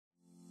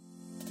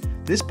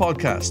This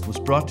podcast was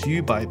brought to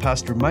you by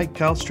Pastor Mike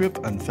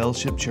Calstrip and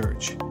Fellowship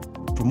Church.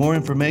 For more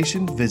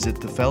information, visit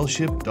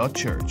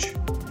thefellowship.church.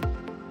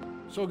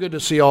 So good to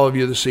see all of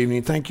you this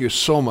evening. Thank you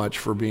so much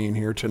for being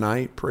here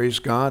tonight. Praise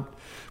God.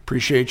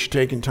 Appreciate you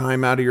taking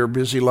time out of your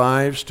busy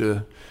lives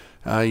to,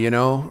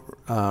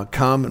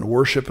 come and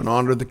worship and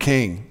honor the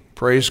King.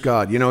 Praise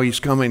God. You know He's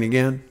coming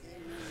again.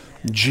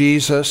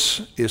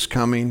 Jesus is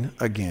coming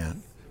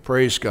again.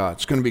 Praise God.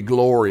 It's going to be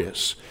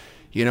glorious.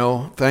 You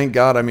know, thank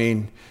God. I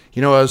mean,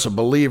 as a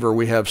believer,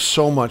 we have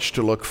so much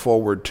to look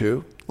forward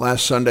to.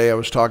 Last Sunday, I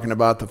was talking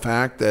about the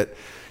fact that,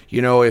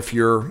 if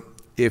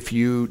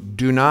you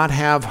do not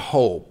have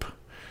hope,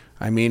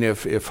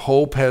 if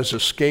hope has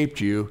escaped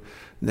you,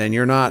 then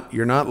you're not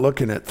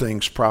looking at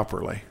things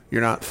properly.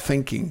 You're not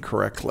thinking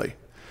correctly,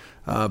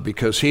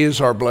 because He is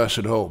our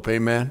blessed hope.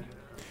 Amen.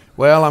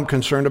 Well, I'm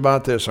concerned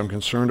about this. I'm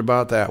concerned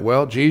about that.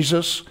 Well,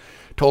 Jesus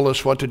told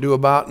us what to do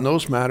about in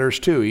those matters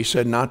too. He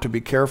said not to be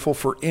careful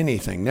for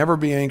anything, never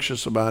be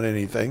anxious about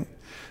anything,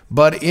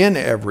 but in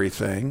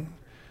everything,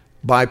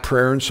 by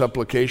prayer and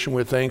supplication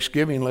with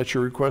thanksgiving, let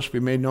your requests be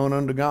made known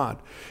unto God.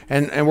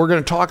 And we're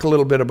going to talk a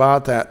little bit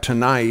about that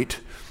tonight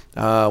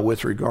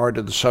with regard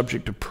to the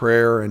subject of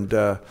prayer. And,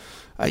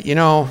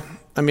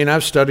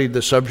 I've studied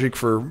the subject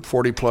for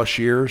 40 plus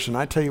years, and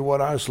I tell you what,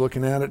 I was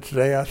looking at it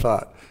today, I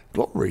thought,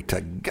 glory to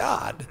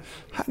God.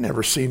 I've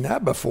never seen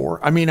that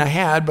before. I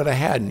had, but I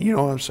hadn't, you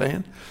know what I'm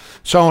saying?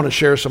 So I want to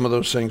share some of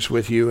those things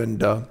with you,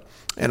 and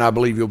I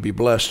believe you'll be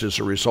blessed as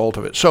a result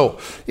of it. So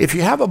if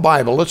you have a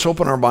Bible, let's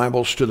open our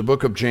Bibles to the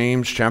book of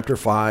James, chapter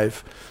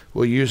 5.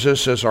 We'll use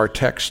this as our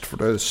text for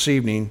this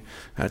evening,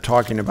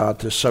 talking about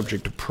this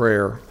subject of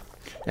prayer,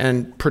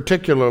 and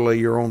particularly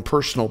your own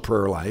personal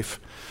prayer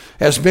life.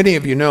 As many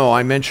of you know,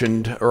 I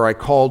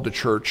called the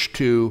church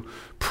to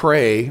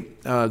pray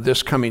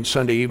this coming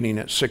Sunday evening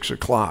at 6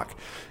 o'clock.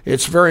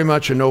 It's very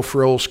much a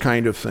no-frills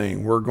kind of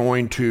thing. We're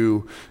going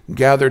to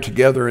gather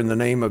together in the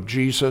name of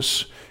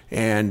Jesus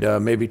and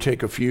maybe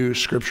take a few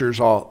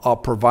scriptures.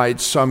 I'll provide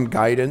some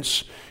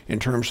guidance in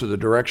terms of the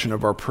direction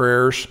of our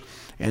prayers,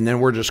 and then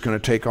we're just going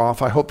to take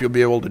off. I hope you'll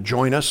be able to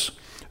join us.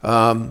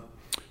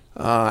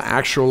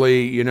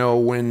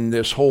 When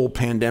this whole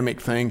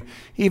pandemic thing,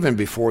 even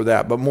before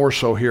that, but more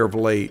so here of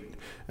late,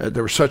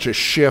 there was such a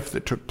shift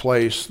that took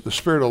place. The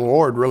Spirit of the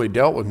Lord really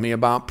dealt with me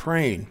about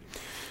praying.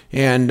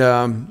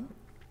 And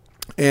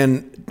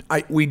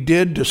we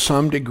did to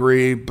some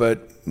degree,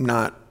 but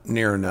not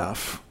near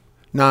enough,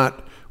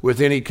 not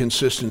with any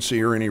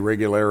consistency or any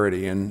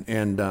regularity.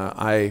 And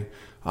I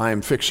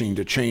am fixing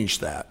to change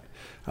that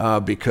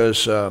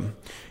because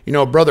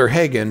Brother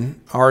Hagin,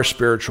 our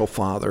spiritual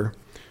father,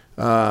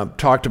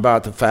 talked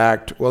about the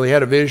fact, he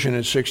had a vision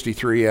in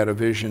 63, he had a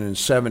vision in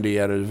 70, he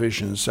had a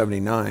vision in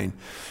 79.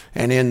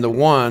 And in the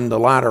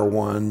latter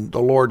one, the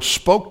Lord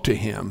spoke to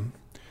him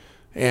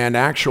and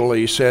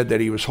actually said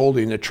that He was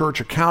holding the church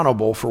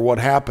accountable for what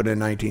happened in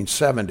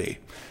 1970.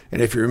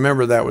 And if you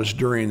remember, that was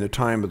during the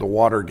time of the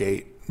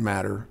Watergate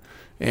matter.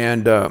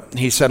 And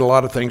he said a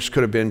lot of things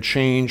could have been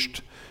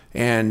changed,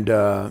 and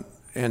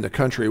the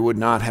country would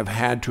not have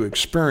had to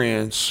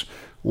experience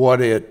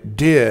what it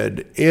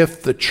did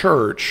if the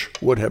church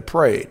would have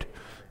prayed,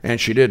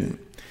 and she didn't.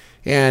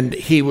 And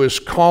he was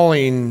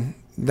calling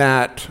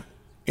that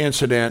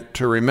incident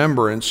to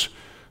remembrance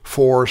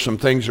for some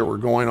things that were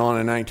going on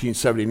in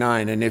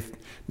 1979. And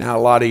now a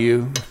lot of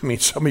you,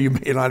 some of you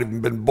may not have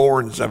even been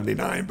born in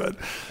 79,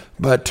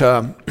 but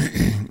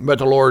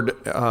the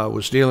Lord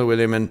was dealing with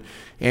him,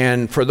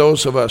 and for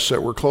those of us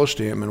that were close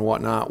to him and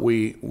whatnot,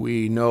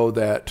 we know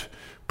that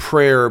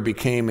prayer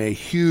became a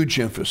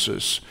huge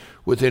emphasis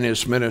within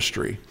his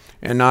ministry,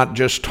 and not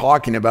just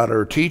talking about it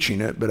or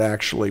teaching it, but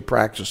actually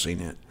practicing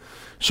it.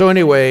 So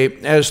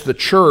anyway, as the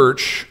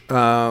church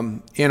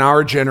in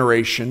our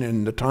generation,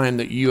 in the time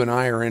that you and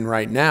I are in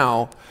right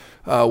now,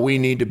 we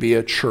need to be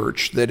a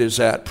church that is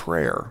at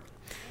prayer,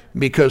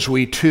 because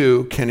we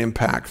too can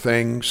impact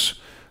things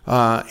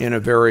in a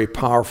very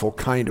powerful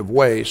kind of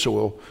way. So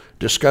we'll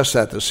discuss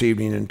that this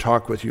evening and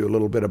talk with you a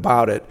little bit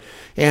about it.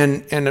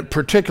 And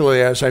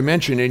particularly, as I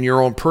mentioned, in your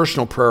own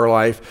personal prayer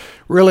life,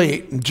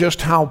 really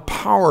just how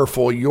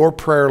powerful your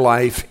prayer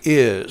life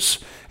is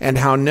and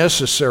how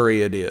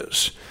necessary it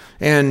is.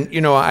 And,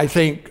 I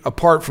think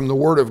apart from the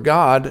Word of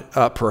God,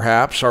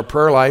 perhaps, our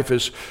prayer life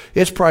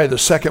it's probably the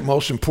second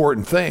most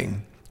important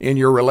thing in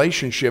your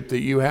relationship that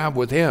you have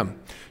with Him.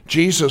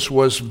 Jesus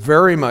was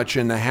very much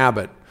in the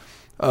habit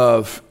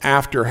of,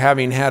 after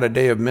having had a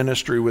day of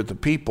ministry with the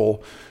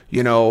people,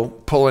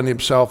 pulling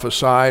himself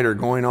aside or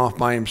going off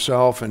by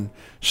himself and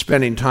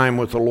spending time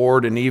with the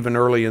Lord, and even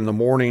early in the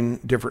morning,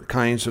 different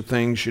kinds of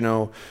things,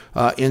 in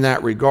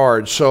that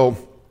regard.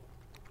 So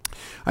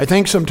I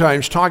think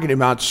sometimes talking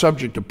about the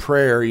subject of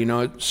prayer,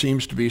 it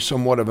seems to be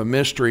somewhat of a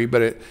mystery,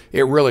 but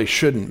it really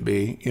shouldn't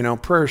be.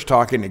 Prayer is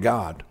talking to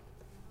God,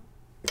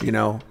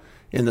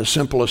 in the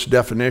simplest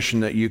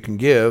definition that you can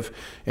give.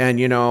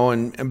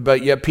 And,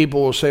 but yet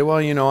people will say, well,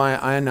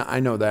 I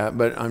know that,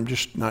 but I'm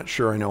just not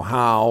sure I know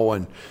how,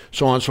 and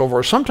so on and so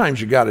forth.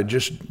 Sometimes you got to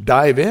just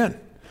dive in.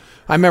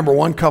 I remember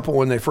one couple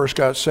when they first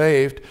got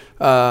saved,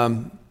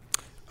 it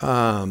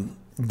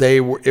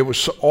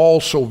was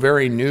all so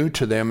very new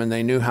to them, and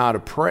they knew how to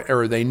pray,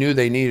 or they knew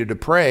they needed to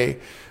pray,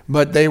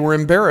 but they were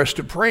embarrassed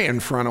to pray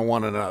in front of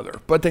one another,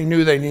 but they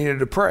knew they needed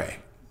to pray.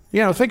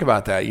 Think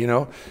about that,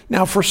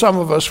 Now, for some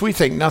of us, we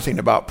think nothing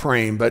about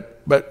praying,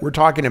 but we're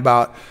talking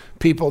about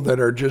people that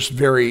are just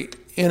very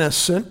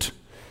innocent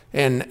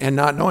and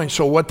not knowing.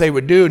 So what they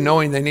would do,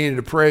 knowing they needed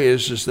to pray,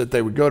 is that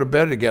they would go to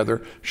bed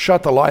together,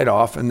 shut the light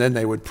off, and then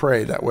they would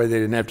pray. That way they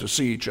didn't have to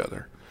see each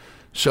other.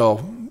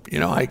 So,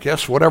 I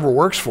guess whatever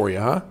works for you,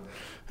 huh?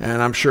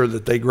 And I'm sure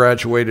that they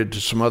graduated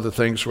to some other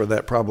things where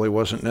that probably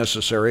wasn't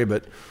necessary,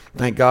 but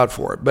thank God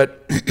for it.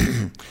 But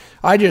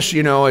I just,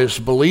 as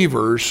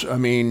believers,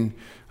 the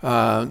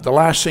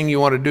last thing you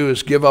want to do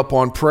is give up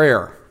on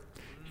prayer.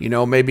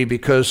 Maybe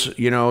because,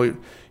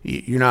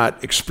 you're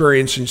not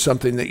experiencing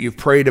something that you've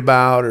prayed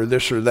about, or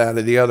this or that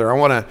or the other. I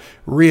want to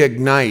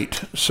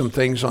reignite some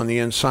things on the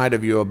inside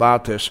of you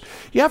about this.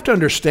 You have to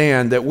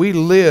understand that we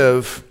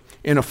live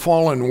in a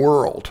fallen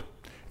world,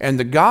 and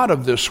the God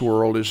of this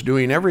world is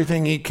doing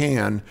everything he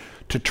can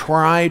to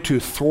try to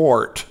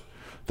thwart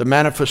the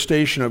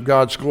manifestation of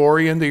God's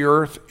glory in the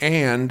earth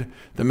and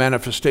the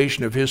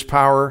manifestation of his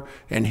power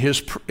and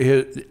his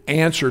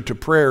answer to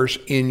prayers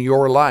in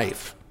your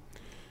life.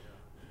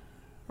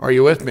 Are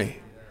you with me?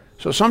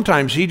 So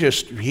sometimes he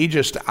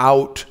just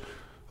outlasts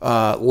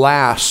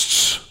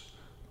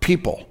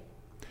people.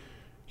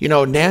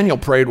 Daniel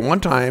prayed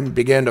one time,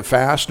 began to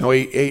fast,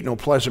 ate no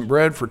pleasant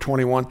bread for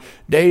 21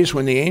 days.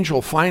 When the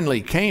angel finally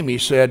came, he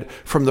said,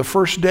 "From the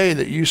first day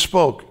that you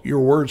spoke, your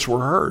words were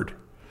heard.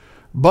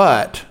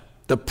 But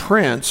the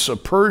prince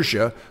of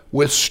Persia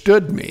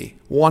withstood me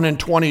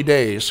 21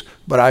 days,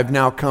 but I've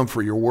now come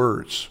for your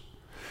words."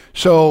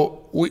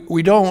 So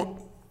we don't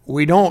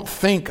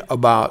think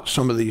about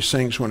some of these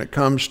things when it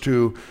comes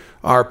to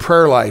our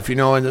prayer life,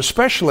 and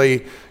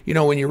especially,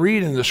 when you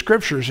read in the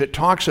scriptures, it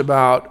talks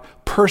about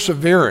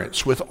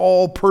perseverance, with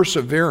all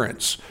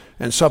perseverance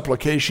and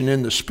supplication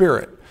in the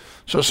Spirit.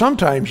 So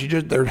sometimes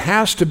there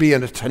has to be a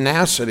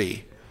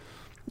tenacity,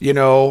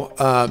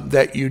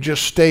 that you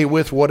just stay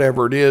with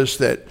whatever it is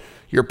that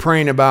you're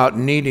praying about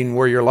and needing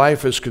where your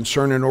life is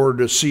concerned in order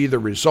to see the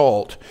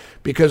result.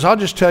 Because I'll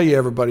just tell you,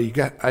 everybody,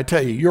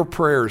 your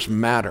prayers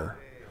matter.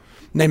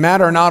 They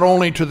matter not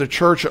only to the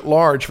church at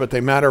large, but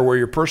they matter where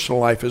your personal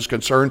life is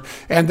concerned,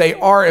 and they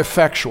are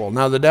effectual.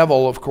 Now, the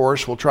devil, of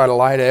course, will try to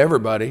lie to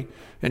everybody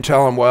and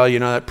tell them, well,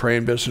 that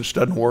praying business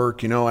doesn't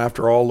work.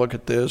 After all, look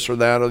at this or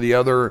that or the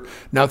other.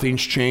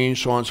 Nothing's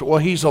changed, so on. So, well,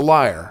 he's a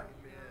liar.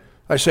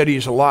 I said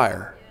he's a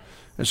liar.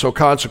 And so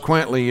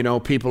consequently,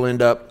 people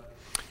end up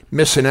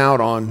missing out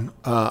on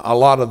a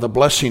lot of the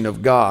blessing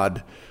of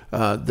God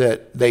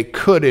that they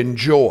could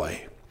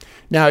enjoy.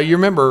 Now, you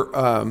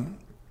remember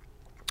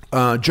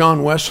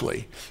John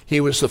Wesley.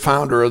 He was the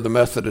founder of the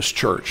Methodist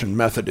Church and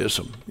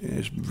Methodism.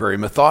 He's very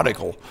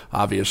methodical,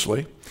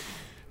 obviously.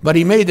 But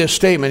he made this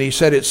statement. He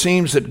said, "It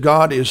seems that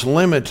God is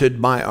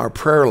limited by our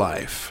prayer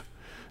life,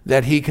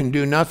 that he can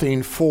do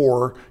nothing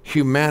for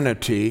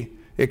humanity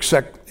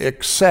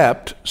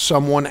except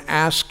someone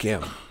ask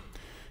him."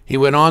 He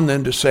went on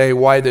then to say,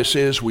 "Why this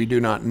is, we do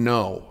not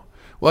know."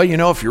 Well,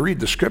 if you read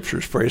the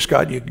scriptures, praise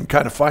God, you can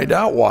kind of find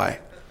out why.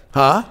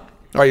 Huh?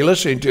 Are you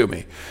listening to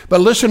me?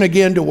 But listen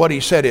again to what he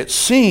said. It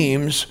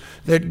seems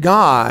that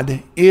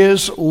God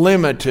is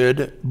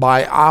limited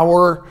by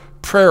our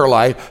prayer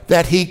life,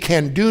 that he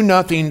can do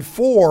nothing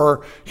for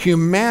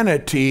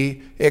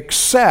humanity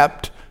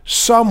except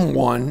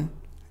someone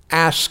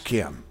ask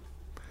him.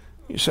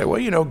 You say,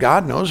 well,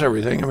 God knows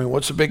everything.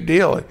 What's the big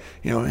deal?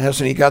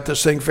 Hasn't he got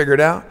this thing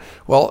figured out?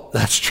 Well,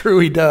 that's true,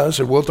 he does,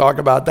 and we'll talk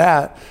about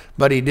that.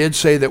 But he did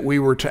say that we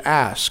were to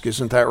ask.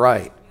 Isn't that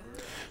right?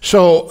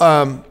 So,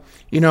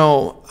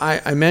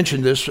 I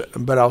mentioned this,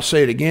 but I'll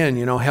say it again.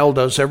 Hell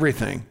does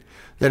everything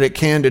that it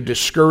can to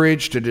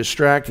discourage, to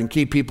distract, and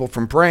keep people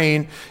from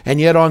praying. And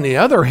yet, on the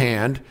other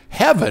hand,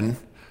 heaven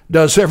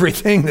does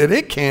everything that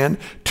it can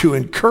to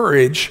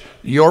encourage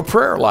your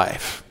prayer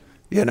life,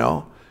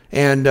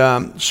 And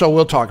so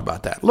we'll talk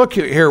about that. Look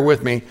here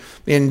with me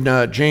in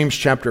James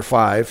chapter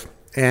 5.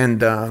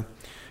 And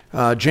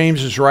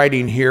James is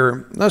writing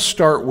here. Let's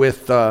start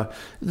with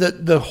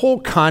the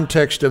whole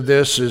context of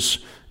this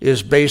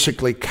is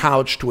basically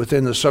couched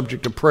within the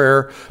subject of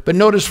prayer. But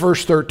notice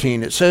verse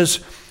 13. It says,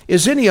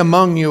 "Is any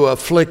among you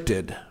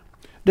afflicted?"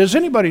 Does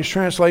anybody's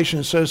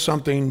translation says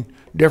something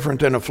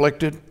different than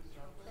afflicted?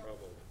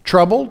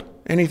 Troubled?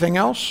 Anything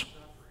else?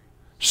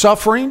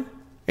 Suffering?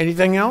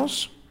 Anything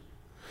else?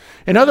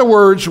 In other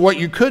words, what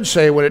you could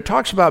say when it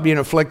talks about being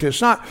afflicted,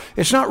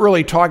 it's not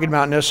really talking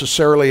about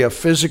necessarily a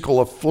physical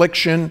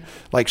affliction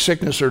like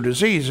sickness or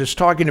disease. It's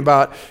talking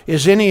about,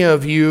 is any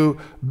of you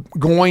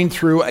going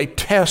through a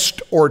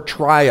test or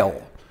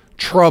trial,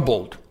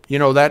 troubled,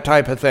 that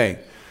type of thing.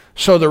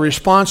 So the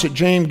response that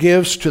James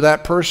gives to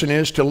that person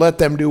is to let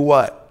them do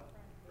what?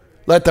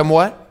 Let them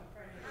what?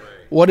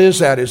 What is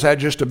that? Is that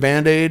just a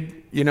Band-Aid?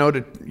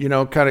 To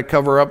kind of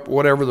cover up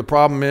whatever the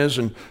problem is,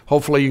 and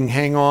hopefully you can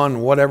hang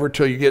on, whatever,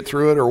 till you get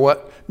through it, or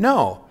what?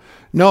 No.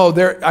 No,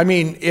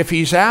 if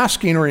he's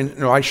asking,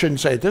 no, I shouldn't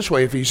say it this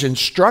way, if he's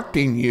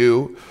instructing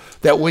you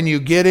that when you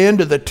get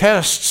into the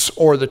tests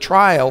or the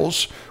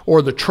trials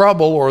or the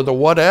trouble or the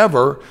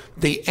whatever,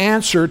 the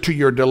answer to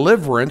your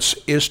deliverance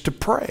is to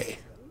pray.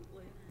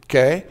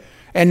 Okay?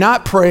 And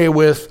not pray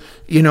with,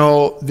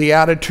 the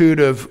attitude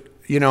of,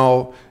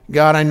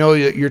 God, I know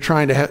that you're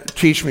trying to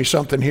teach me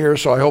something here,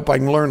 so I hope I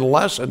can learn a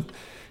lesson.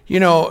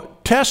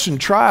 Tests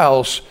and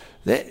trials,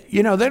 they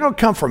don't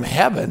come from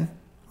heaven.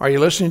 Are you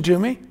listening to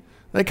me?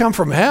 They come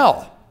from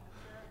hell.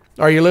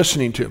 Are you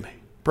listening to me?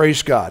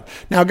 Praise God.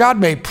 Now, God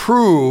may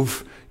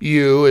prove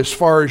you as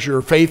far as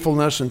your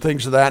faithfulness and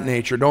things of that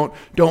nature.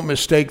 Don't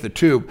mistake the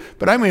two.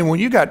 But when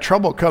you got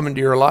trouble coming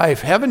to your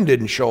life, heaven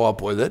didn't show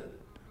up with it.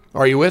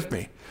 Are you with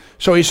me?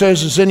 So he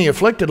says, is any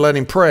afflicted, let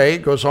him pray.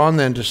 It goes on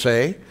then to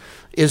say,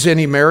 is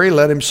any merry,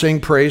 let him sing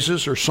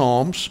praises or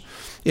psalms.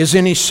 Is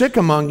any sick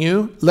among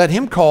you, let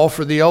him call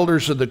for the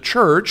elders of the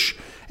church,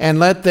 and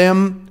let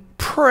them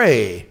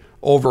pray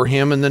over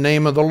him in the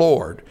name of the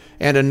Lord,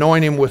 and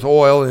anoint him with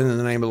oil in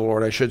the name of the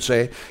Lord, I should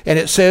say. And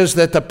it says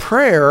that the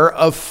prayer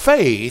of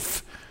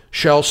faith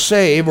shall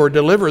save or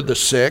deliver the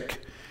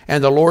sick,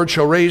 and the Lord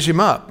shall raise him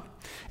up.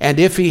 And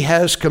if he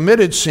has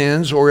committed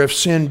sins, or if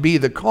sin be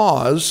the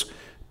cause,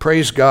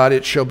 praise God,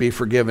 it shall be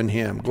forgiven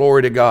him.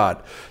 Glory to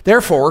God.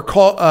 Therefore,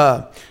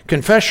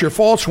 confess your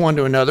faults one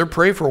to another,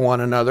 pray for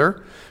one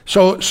another.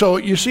 So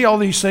you see all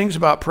these things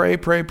about pray,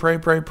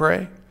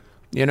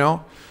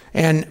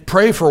 and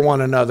pray for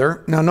one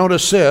another. Now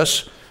notice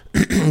this,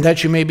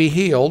 that you may be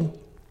healed.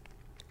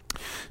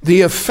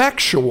 The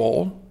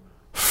effectual,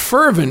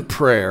 fervent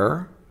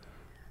prayer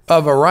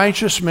of a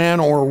righteous man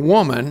or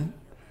woman,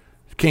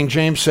 King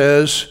James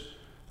says,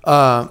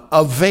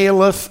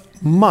 availeth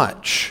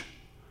much.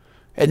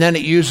 And then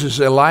it uses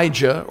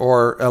Elijah,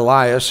 or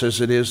Elias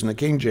as it is in the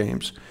King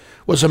James,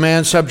 was a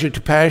man subject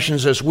to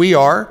passions as we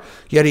are,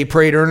 yet he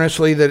prayed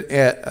earnestly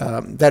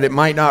that it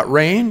might not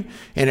rain,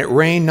 and it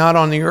rained not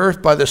on the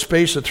earth by the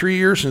space of 3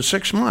 years and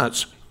 6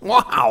 months.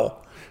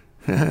 Wow!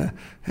 That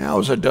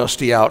was a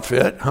dusty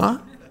outfit, huh?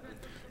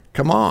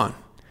 Come on.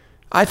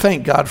 I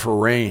thank God for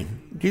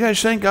rain. Do you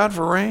guys thank God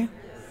for rain?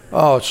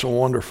 Oh, it's so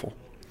wonderful.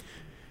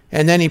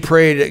 And then he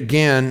prayed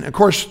again. Of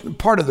course,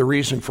 part of the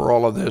reason for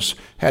all of this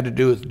had to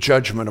do with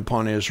judgment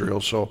upon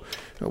Israel, so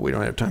we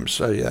don't have time to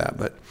study that.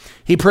 But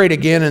he prayed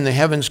again, and the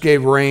heavens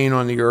gave rain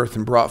on the earth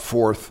and brought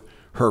forth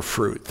her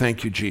fruit.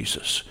 Thank you,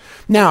 Jesus.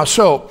 Now,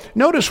 so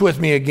notice with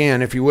me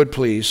again, if you would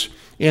please,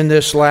 in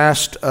this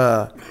last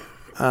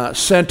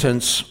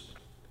sentence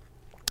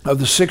of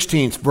the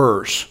 16th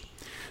verse,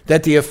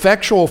 that the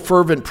effectual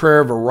fervent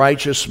prayer of a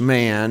righteous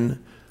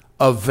man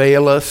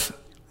availeth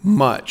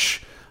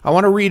much. I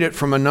want to read it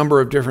from a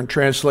number of different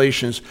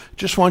translations.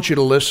 Just want you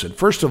to listen.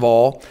 First of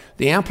all,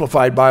 the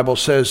Amplified Bible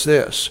says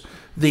this: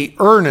 the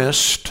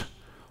earnest,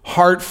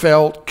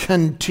 heartfelt,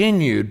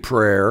 continued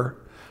prayer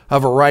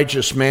of a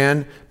righteous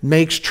man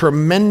makes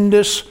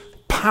tremendous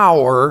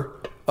power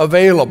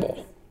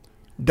available,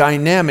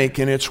 dynamic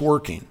in its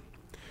working.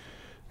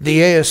 The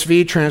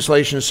ASV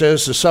translation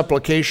says the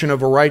supplication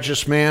of a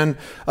righteous man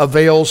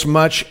avails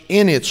much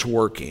in its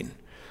working.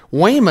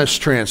 Weymouth's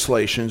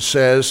translation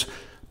says,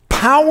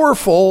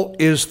 powerful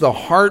is the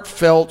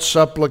heartfelt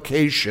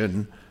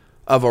supplication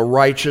of a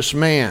righteous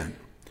man.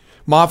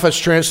 Moffat's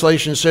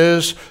translation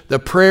says, the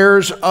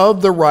prayers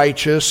of the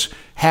righteous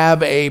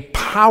have a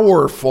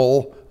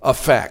powerful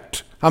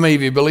effect. How many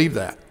of you believe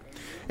that?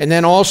 And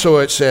then also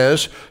it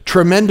says,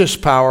 tremendous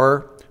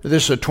power,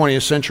 this is a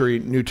 20th century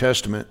New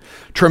Testament,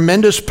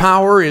 tremendous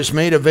power is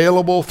made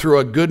available through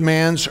a good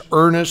man's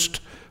earnest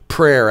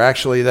prayer.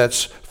 Actually,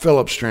 that's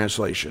Phillips'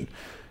 translation.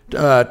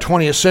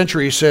 20th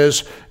century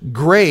says,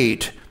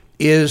 great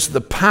is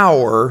the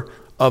power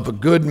of a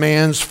good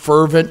man's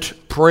fervent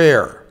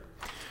prayer.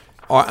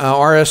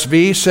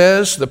 RSV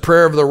says, the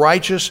prayer of the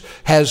righteous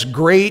has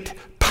great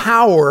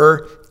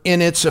power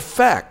in its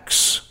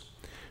effects.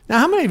 Now,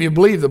 how many of you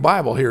believe the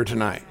Bible here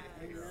tonight?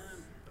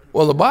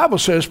 Well, the Bible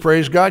says,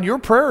 praise God, your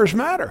prayers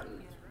matter.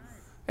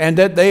 And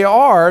that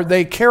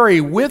they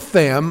carry with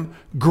them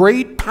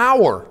great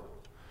power.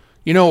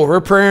 We're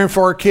praying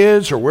for our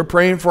kids, or we're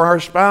praying for our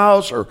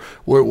spouse, or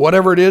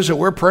whatever it is that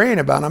we're praying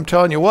about. I'm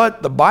telling you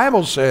what, the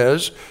Bible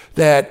says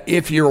that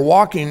if you're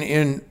walking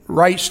in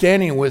right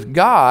standing with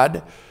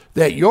God,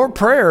 that your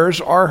prayers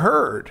are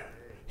heard.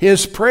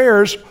 His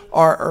prayers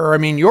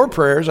your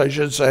prayers, I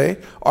should say,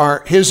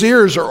 his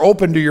ears are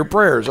open to your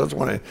prayers. That's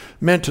what I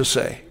meant to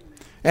say.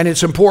 And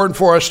it's important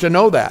for us to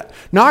know that.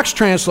 Knox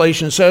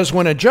translation says,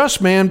 when a just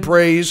man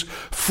prays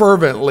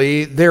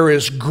fervently, there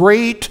is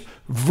great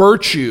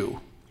virtue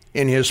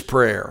in his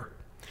prayer.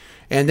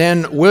 And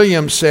then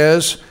Williams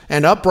says,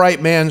 an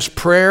upright man's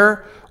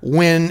prayer,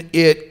 when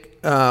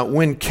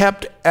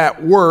kept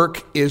at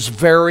work, is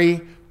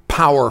very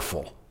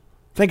powerful.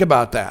 Think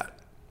about that.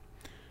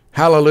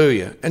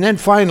 Hallelujah. And then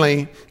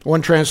finally,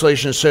 one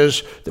translation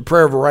says, the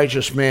prayer of a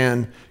righteous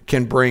man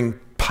can bring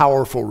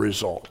powerful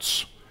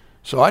results.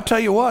 So I tell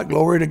you what,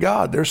 glory to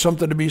God. There's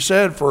something to be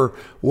said for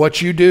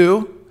what you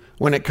do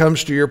when it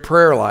comes to your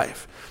prayer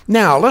life.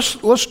 Now,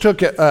 let's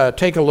take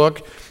a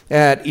look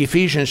at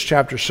Ephesians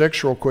chapter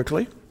 6 real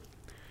quickly.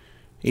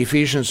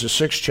 Ephesians, the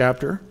 6th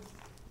chapter.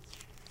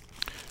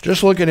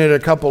 Just looking at a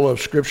couple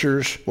of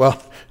scriptures.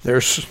 Well,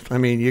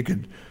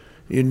 you'd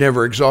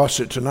never exhaust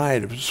it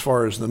tonight as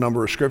far as the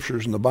number of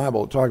scriptures in the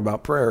Bible that talk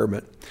about prayer.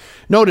 But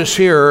notice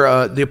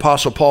here, the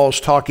Apostle Paul is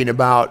talking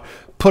about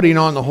putting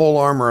on the whole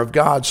armor of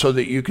God so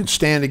that you can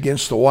stand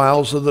against the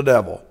wiles of the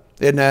devil.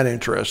 Isn't that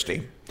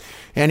interesting?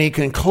 And he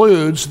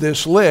concludes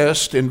this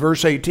list in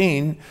verse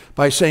 18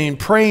 by saying,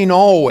 praying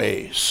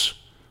always,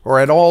 or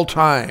at all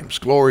times,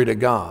 glory to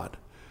God.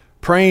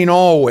 Praying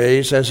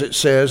always, as it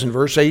says in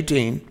verse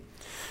 18,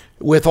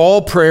 with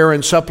all prayer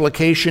and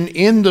supplication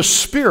in the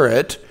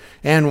Spirit,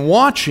 and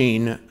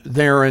watching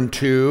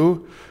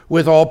thereunto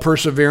with all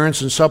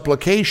perseverance and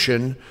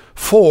supplication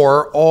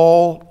for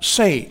all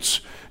saints.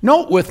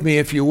 Note with me,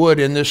 if you would,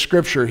 in this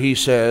scripture, he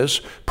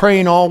says,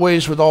 praying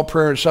always with all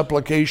prayer and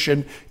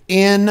supplication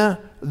in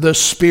the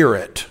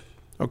Spirit.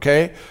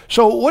 Okay?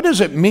 So what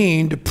does it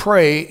mean to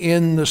pray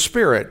in the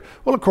Spirit?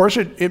 Well, of course,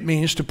 it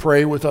means to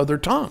pray with other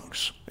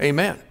tongues.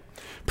 Amen.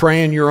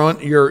 Pray in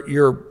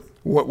your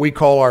what we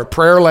call our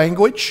prayer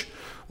language,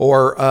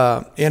 or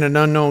in an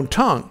unknown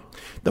tongue.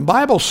 The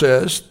Bible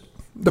says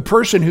the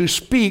person who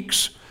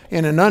speaks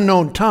in an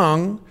unknown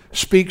tongue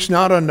speaks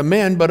not unto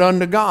men, but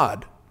unto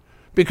God,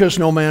 because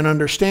no man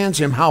understands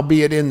him,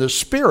 howbeit in the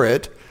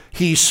Spirit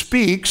he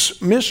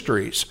speaks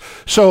mysteries.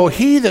 So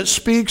he that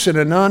speaks in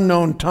an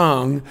unknown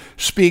tongue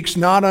speaks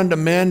not unto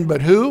men,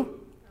 but who?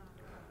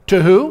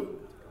 To who?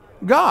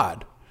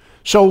 God.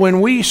 So when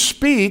we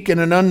speak in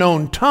an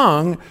unknown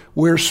tongue,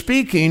 we're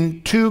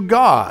speaking to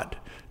God.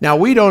 Now,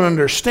 we don't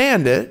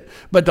understand it,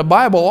 but the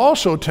Bible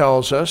also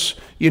tells us,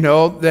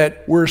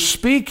 that we're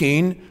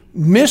speaking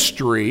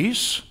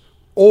mysteries,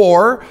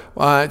 or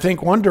I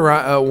think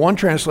one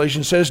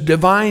translation says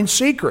divine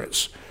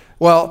secrets.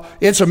 Well,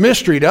 it's a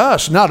mystery to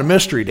us, not a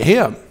mystery to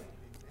him,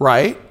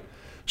 right?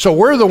 So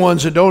we're the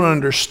ones that don't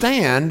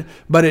understand,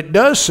 but it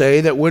does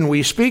say that when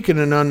we speak in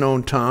an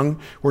unknown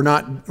tongue, we're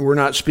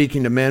not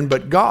speaking to men,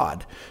 but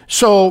God.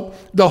 So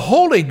the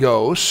Holy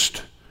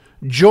Ghost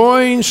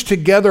joins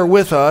together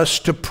with us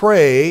to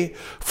pray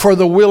for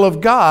the will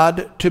of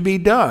God to be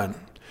done,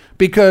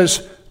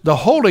 because the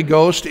Holy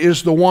Ghost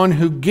is the one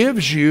who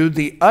gives you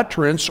the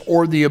utterance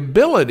or the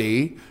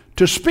ability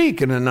to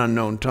speak in an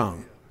unknown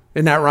tongue.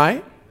 Isn't that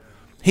right?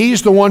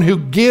 He's the one who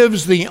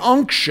gives the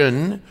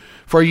unction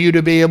for you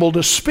to be able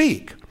to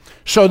speak.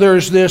 So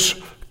there's this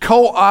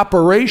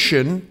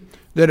cooperation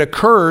that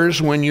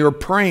occurs when you're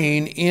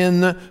praying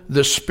in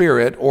the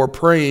Spirit or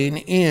praying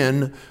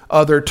in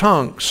other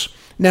tongues.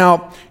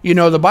 Now,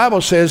 the Bible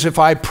says, if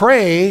I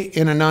pray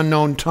in an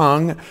unknown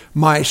tongue,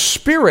 my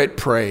spirit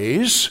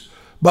prays,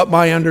 but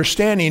my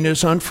understanding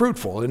is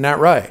unfruitful. Isn't that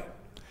right?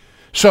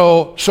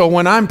 So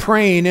when I'm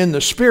praying in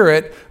the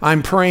Spirit,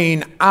 I'm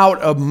praying out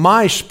of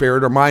my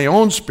spirit or my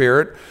own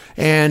spirit,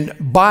 and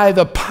by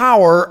the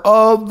power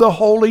of the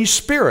Holy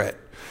Spirit.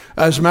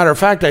 As a matter of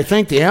fact, I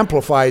think the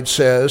Amplified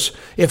says,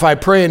 if I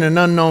pray in an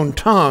unknown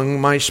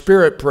tongue, my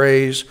spirit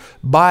prays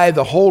by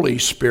the Holy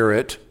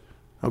Spirit.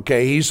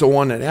 Okay, he's the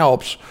one that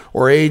helps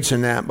or aids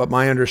in that, but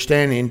my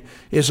understanding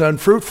is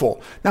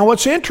unfruitful. Now,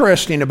 what's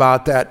interesting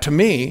about that to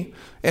me,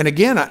 and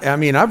again,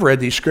 I've read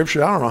these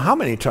scriptures, I don't know how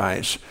many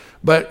times,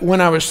 but when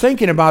I was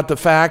thinking about the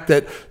fact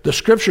that the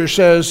scripture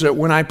says that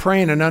when I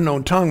pray in an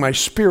unknown tongue, my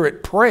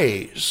spirit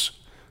prays,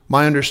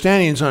 my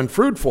understanding is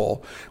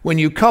unfruitful. When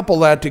you couple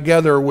that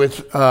together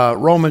with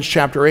Romans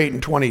chapter 8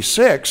 and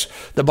 26,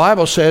 the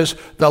Bible says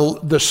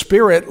the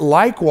Spirit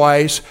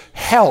likewise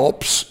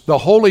helps, the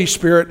Holy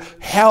Spirit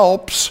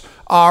helps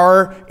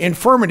our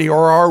infirmity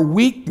or our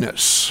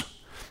weakness.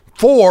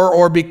 For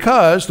or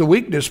because, the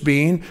weakness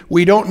being,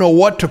 we don't know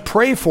what to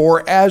pray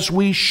for as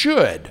we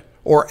should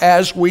or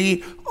as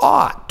we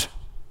ought.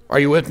 Are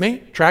you with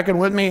me? Tracking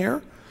with me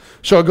here?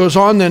 So it goes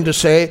on then to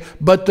say,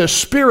 but the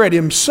Spirit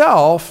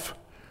himself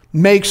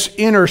makes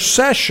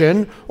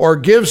intercession or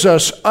gives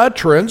us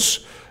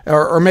utterance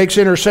or makes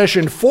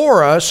intercession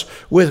for us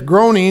with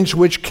groanings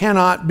which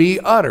cannot be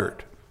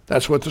uttered.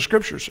 That's what the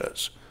scripture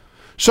says.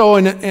 So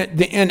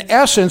in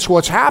essence,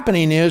 what's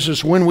happening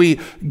is when we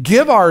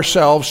give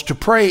ourselves to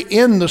pray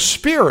in the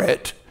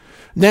Spirit,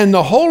 then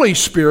the Holy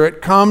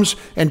Spirit comes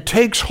and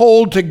takes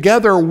hold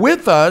together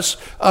with us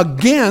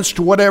against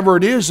whatever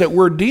it is that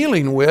we're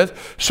dealing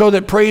with, so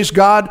that, praise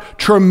God,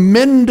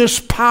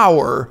 tremendous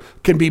power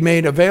can be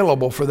made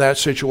available for that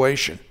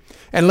situation.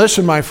 And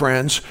listen, my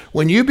friends,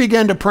 when you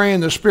begin to pray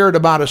in the Spirit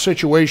about a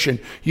situation,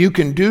 you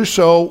can do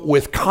so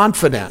with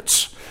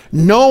confidence,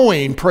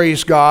 knowing,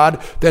 praise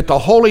God, that the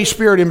Holy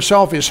Spirit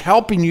himself is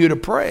helping you to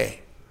pray.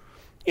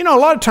 A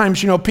lot of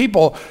times,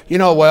 people,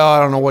 well, I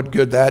don't know what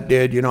good that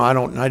did.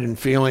 I didn't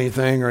feel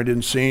anything, or I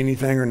didn't see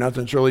anything, or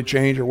nothing's really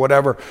changed, or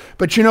whatever.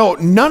 But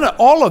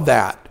all of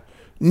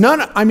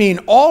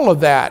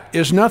that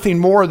is nothing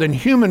more than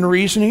human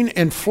reasoning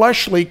and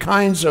fleshly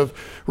kinds of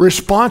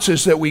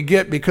responses that we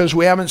get because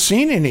we haven't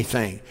seen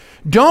anything.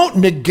 Don't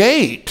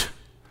negate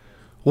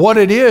what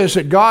it is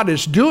that God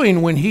is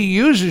doing when he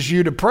uses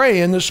you to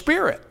pray in the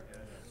Spirit.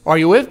 Are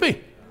you with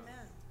me?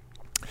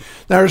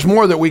 Now, there's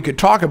more that we could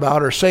talk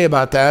about or say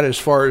about that as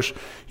far as,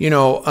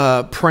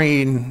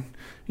 praying,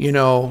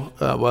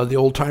 well, the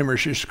old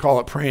timers used to call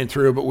it praying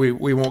through, but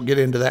we won't get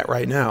into that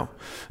right now.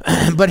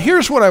 But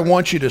here's what I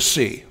want you to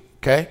see,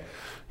 okay?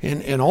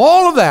 In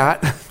all of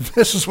that,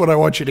 this is what I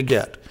want you to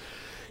get.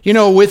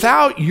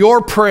 Without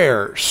your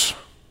prayers,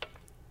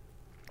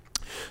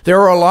 there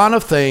are a lot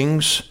of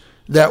things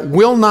that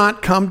will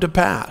not come to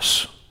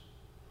pass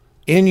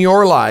in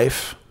your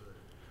life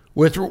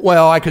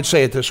I could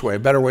say it this way, a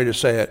better way to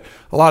say it.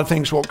 A lot of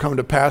things won't come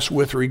to pass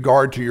with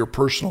regard to your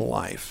personal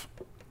life.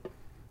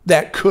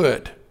 That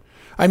could.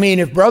 I mean,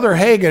 if Brother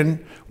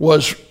Hagin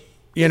was,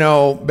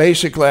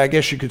 basically, I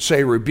guess you could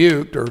say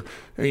rebuked or,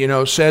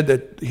 said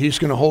that he's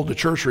going to hold the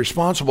church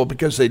responsible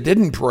because they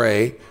didn't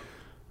pray,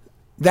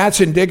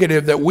 that's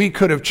indicative that we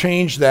could have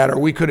changed that or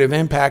we could have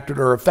impacted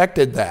or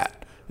affected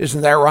that.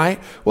 Isn't that right?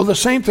 Well, the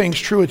same thing's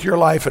true with your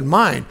life and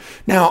mine.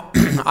 Now,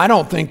 I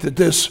don't think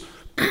that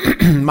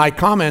my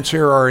comments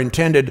here are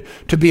intended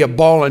to be a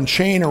ball and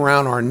chain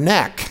around our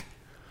neck,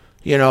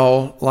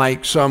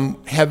 like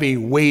some heavy,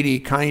 weighty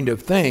kind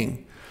of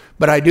thing.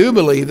 But I do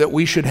believe that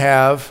we should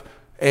have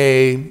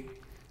a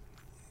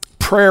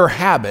prayer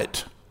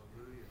habit,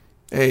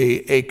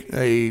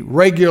 a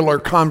regular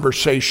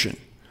conversation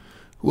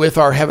with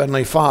our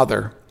Heavenly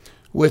Father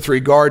with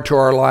regard to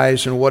our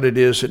lives and what it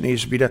is that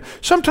needs to be done.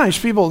 Sometimes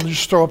people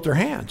just throw up their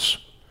hands.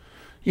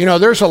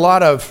 There's a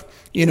lot of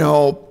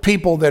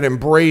people that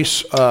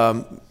embrace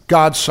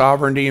God's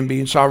sovereignty and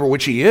being sovereign,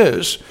 which he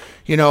is,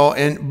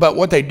 but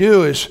what they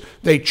do is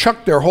they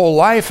chuck their whole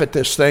life at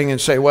this thing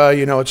and say, well,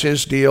 it's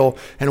his deal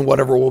and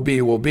whatever will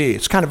be, will be.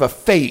 It's kind of a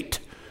fate,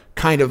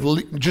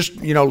 just,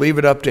 leave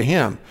it up to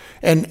him.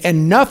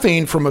 And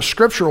nothing from a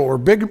scriptural or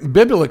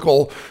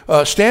biblical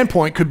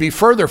standpoint could be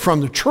further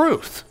from the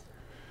truth.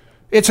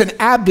 It's an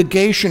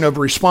abdication of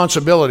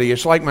responsibility.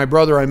 It's like my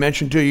brother I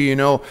mentioned to you,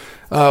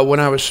 when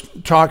I was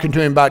talking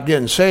to him about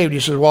getting saved, he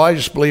says, well, I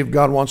just believe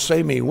God wants to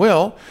save me, he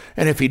will,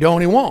 and if he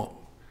don't, he won't.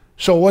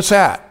 So what's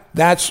that?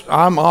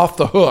 I'm off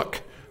the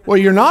hook. Well,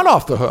 you're not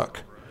off the hook.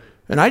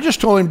 And I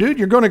just told him, dude,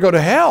 you're going to go to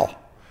hell.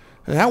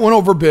 And that went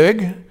over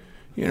big.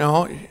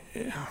 My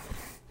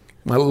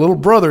little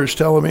brother's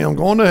telling me I'm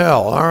going to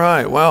hell. All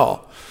right,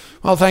 well,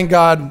 thank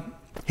God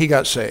he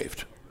got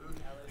saved.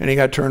 And he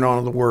got turned on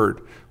to the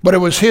Word. But it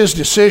was his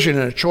decision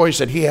and a choice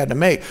that he had to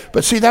make.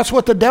 But see, that's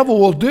what the devil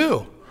will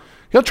do.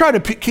 He'll try to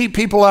keep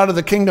people out of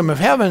the kingdom of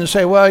heaven and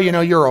say, well,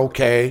 you're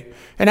okay.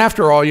 And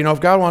after all, if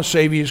God wants to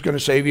save you, he's going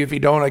to save you. If he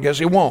don't, I guess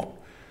he won't.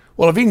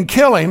 Well, if he can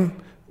kill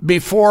him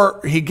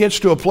before he gets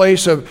to a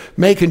place of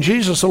making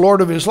Jesus the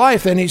Lord of his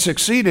life, then he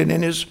succeeded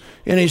in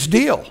his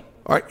deal.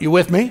 Are you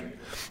with me?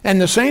 And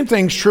the same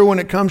thing's true when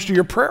it comes to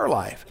your prayer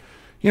life.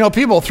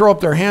 People throw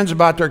up their hands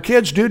about their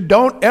kids. Dude,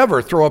 don't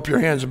ever throw up your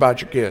hands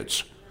about your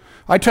kids.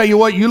 I tell you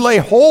what, you lay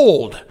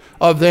hold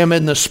of them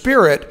in the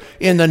Spirit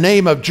in the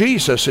name of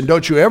Jesus, and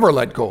don't you ever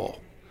let go.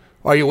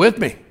 Are you with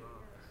me?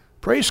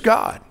 Praise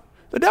God.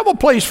 The devil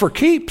plays for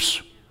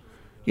keeps.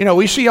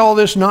 We see all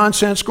this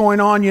nonsense going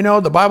on.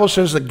 The Bible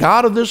says the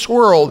God of this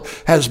world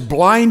has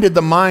blinded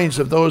the minds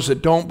of those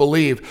that don't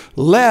believe,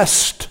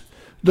 lest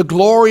the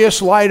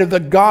glorious light of the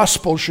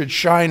gospel should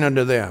shine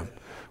unto them.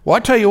 Well, I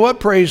tell you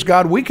what, praise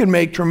God, we can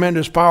make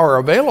tremendous power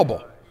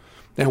available.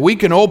 And we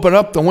can open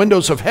up the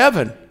windows of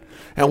heaven.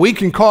 And we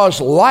can cause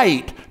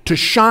light to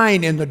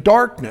shine in the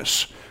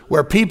darkness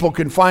where people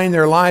can find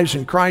their lives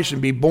in Christ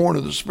and be born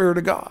of the Spirit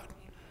of God.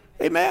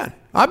 Amen.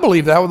 I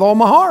believe that with all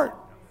my heart.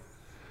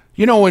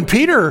 When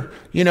Peter,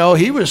 he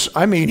was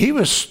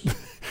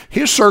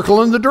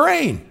circling the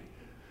drain,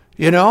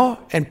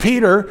 and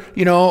Peter,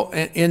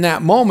 in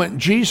that moment,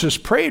 Jesus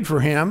prayed for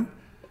him.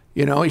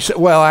 He said,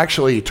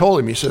 he told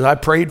him, he said, I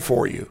prayed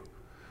for you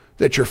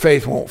that your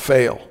faith won't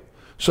fail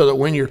so that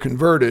when you're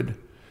converted,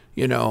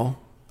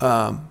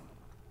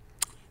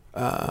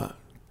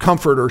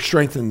 comfort or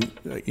strengthen,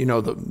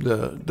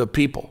 the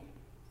people,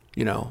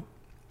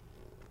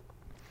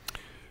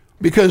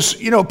 because,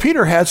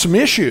 Peter had some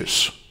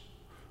issues,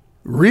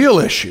 real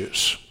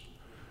issues.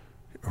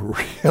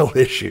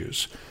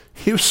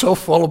 He was so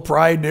full of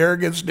pride and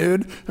arrogance,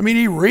 dude.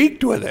 He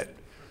reeked with it.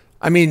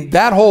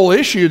 That whole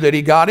issue that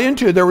he got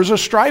into, there was a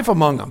strife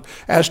among them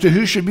as to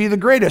who should be the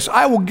greatest.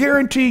 I will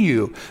guarantee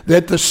you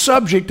that the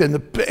subject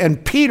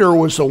and Peter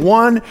was the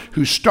one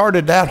who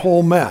started that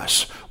whole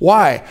mess.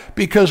 Why?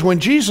 Because when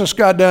Jesus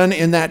got done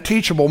in that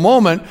teachable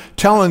moment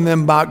telling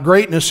them about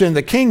greatness in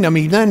the kingdom,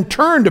 he then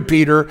turned to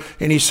Peter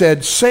and he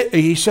said,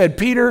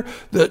 Peter,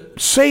 that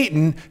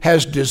Satan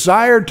has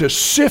desired to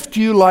sift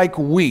you like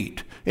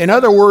wheat. In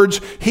other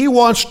words, he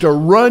wants to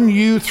run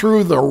you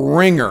through the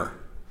ringer.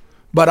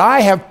 But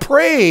I have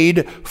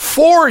prayed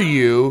for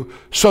you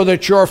so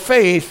that your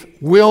faith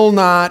will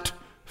not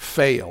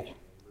fail.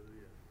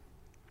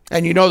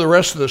 And the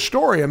rest of the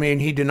story.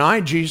 He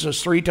denied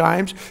Jesus 3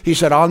 times. He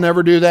said, I'll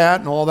never do that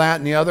and all that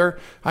and the other.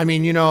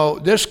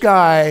 This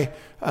guy,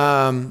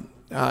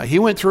 he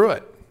went through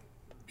it.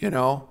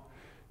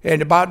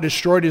 and about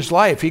destroyed his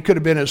life.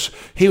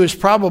 He was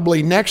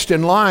probably next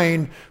in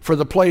line for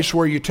the place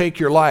where you take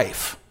your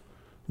life.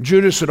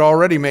 Judas had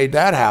already made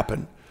that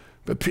happen.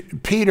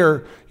 But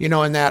Peter, in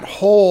that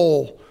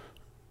whole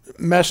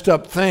messed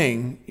up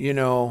thing,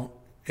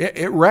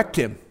 it wrecked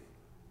him.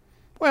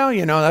 Well,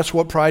 that's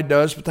what pride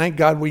does, but thank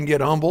God we can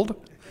get humbled.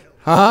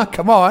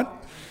 Come on.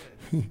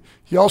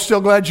 Y'all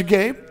still glad you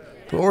came?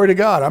 Glory to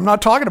God. I'm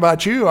not talking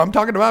about you. I'm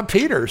talking about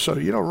Peter, so,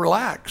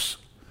 relax.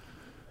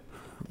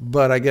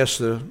 But I guess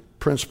the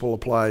principle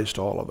applies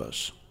to all of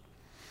us.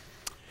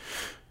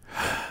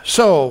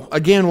 So,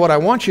 again, what I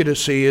want you to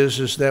see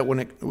is that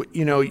when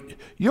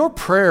your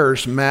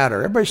prayers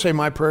matter. Everybody say,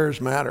 my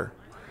prayers matter.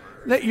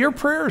 That your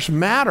prayers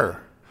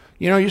matter.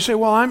 You say,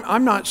 well,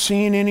 I'm not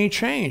seeing any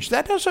change.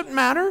 That doesn't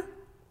matter.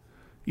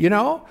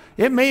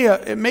 It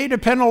may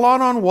depend a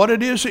lot on what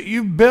it is that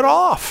you've bit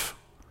off,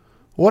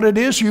 what it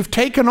is you've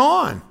taken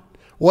on,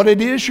 what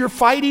it is you're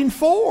fighting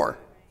for.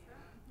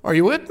 Are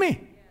you with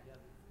me?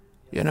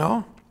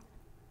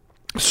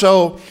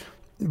 So,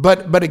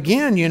 but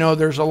again,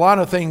 there's a lot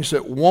of things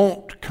that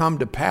won't come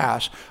to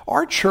pass.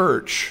 Our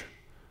church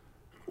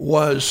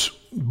was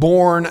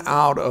born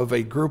out of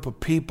a group of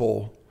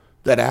people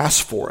that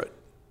asked for it.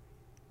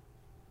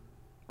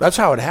 That's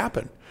how it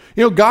happened.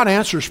 God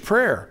answers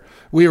prayer.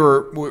 We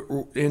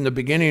were in the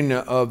beginning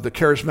of the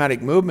charismatic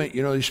movement.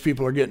 These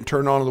people are getting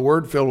turned on to the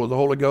Word, filled with the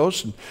Holy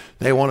Ghost, and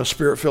they want a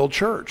Spirit-filled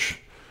church.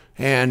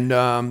 And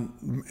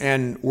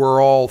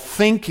we're all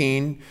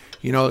thinking,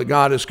 that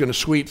God is going to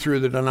sweep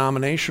through the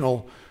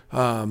denominational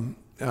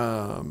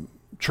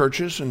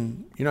churches,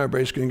 and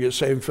everybody's going to get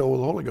saved and filled with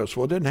the Holy Ghost.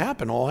 Well, it didn't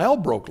happen. All hell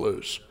broke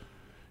loose.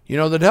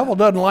 The devil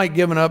doesn't like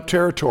giving up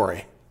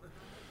territory,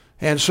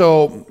 and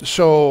so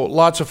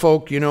lots of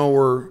folk,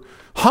 were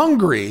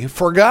hungry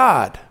for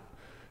God.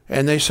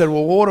 And they said,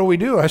 well, what do we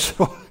do? I said,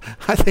 well,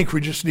 I think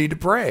we just need to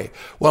pray.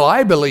 Well,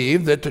 I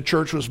believe that the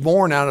church was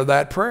born out of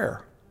that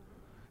prayer.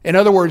 In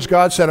other words,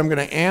 God said, I'm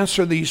going to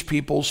answer these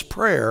people's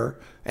prayer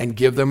and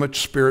give them a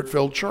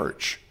Spirit-filled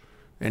church.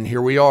 And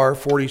here we are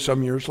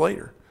 40-some years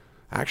later.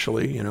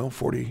 Actually,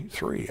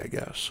 43, I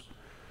guess.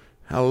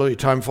 Hallelujah.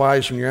 Time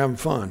flies when you're having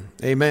fun.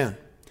 Amen.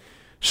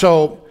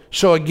 So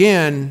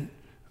again,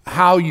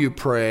 how you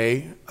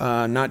pray,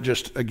 not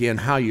just, again,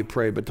 how you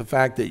pray, but the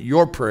fact that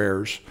your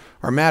prayers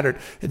are mattered.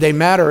 They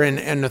matter,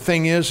 and the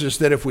thing is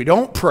that if we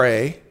don't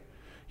pray,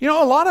 a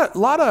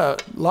lot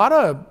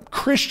of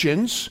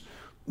Christians,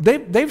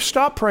 they've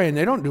stopped praying.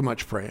 They don't do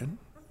much praying.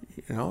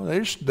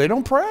 They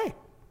don't pray.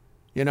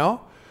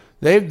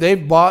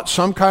 They've bought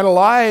some kind of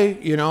lie,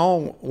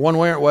 one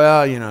way,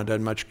 well, it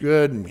doesn't much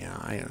good. Yeah,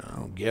 I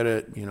don't get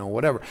it,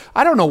 whatever.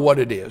 I don't know what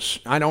it is.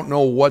 I don't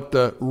know what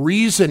the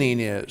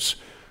reasoning is.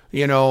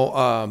 A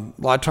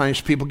lot of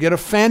times people get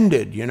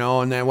offended,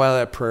 and then, well,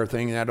 that prayer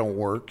thing, that don't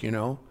work,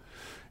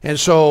 And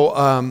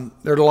so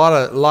there's a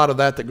lot of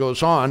that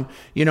goes on.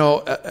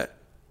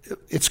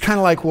 It's kind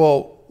of like,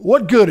 well,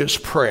 what good is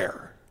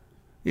prayer?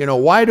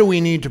 Why do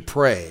we need to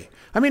pray?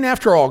 I mean,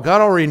 after all, God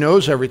already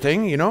knows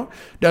everything,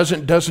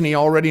 Doesn't he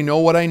already know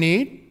what I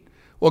need?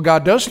 Well,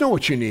 God does know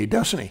what you need,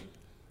 doesn't he?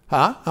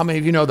 How many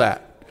of you know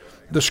that?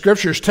 The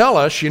scriptures tell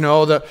us,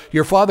 that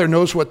your Father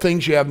knows what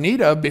things you have need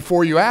of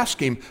before you ask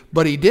him.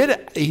 But he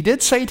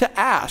did say to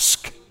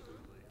ask.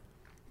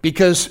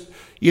 Because,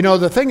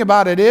 the thing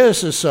about it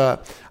is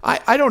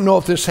I don't know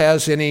if this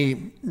has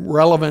any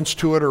relevance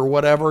to it or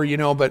whatever,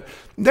 but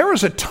there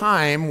was a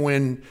time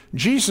when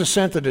Jesus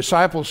sent the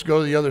disciples to go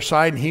to the other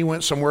side, and he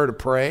went somewhere to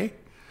pray.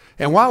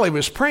 And while he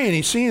was praying,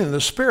 he seen in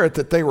the Spirit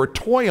that they were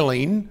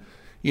toiling,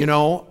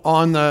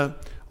 on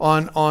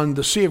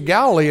the Sea of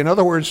Galilee. In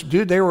other words,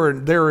 dude,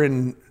 they're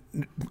in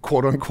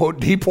quote unquote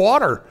deep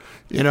water,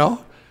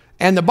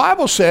 And the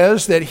Bible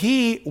says that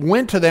he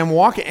went to them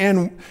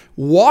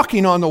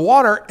walking on the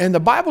water, and the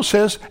Bible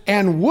says,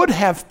 and would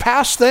have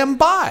passed them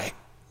by.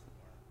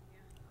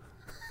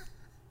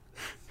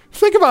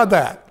 Think about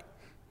that.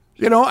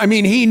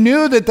 He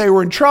knew that they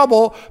were in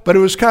trouble, but it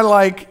was kind of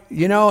like,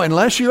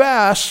 unless you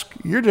ask,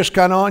 you're just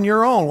kind of on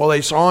your own. Well, they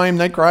saw him,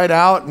 they cried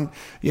out, and,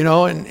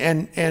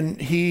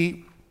 and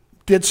he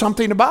did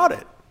something about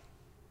it.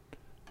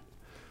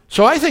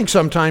 So I think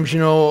sometimes,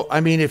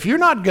 if you're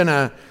not going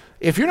to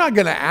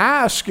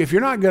ask, if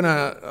you're not going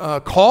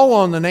to call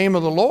on the name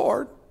of the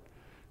Lord,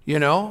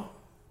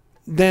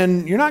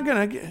 then you're not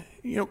going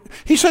to,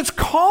 he says,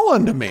 call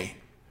unto me,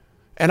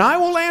 and I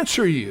will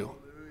answer you,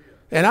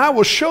 and I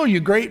will show you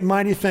great and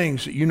mighty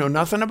things that you know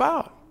nothing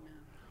about.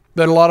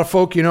 But a lot of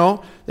folk,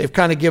 they've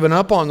kind of given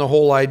up on the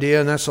whole idea,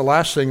 and that's the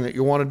last thing that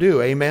you want to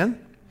do.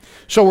 Amen?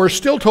 So we're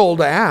still told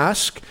to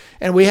ask,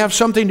 and we have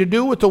something to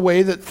do with the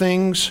way that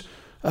things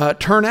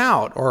turn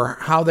out or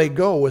how they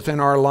go within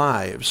our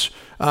lives.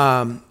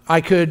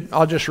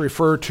 I'll just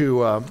refer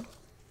to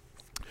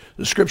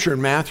the scripture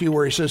in Matthew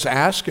where he says,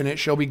 ask and it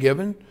shall be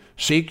given.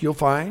 Seek, you'll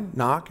find.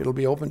 Knock, it'll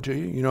be open to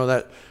you. You know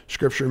that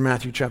scripture in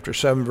Matthew chapter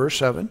 7, verse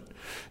 7.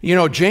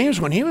 James,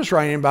 when he was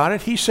writing about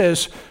it, he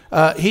said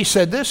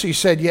this, he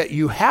said, yet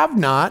you have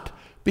not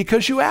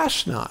because you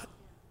ask not.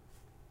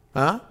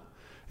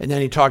 And then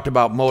he talked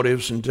about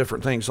motives and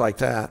different things like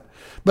that.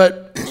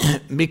 But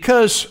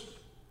because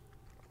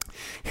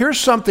here's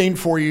something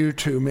for you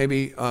to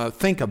maybe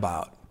think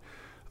about.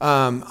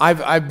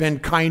 I've been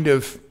kind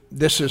of,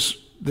 this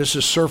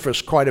has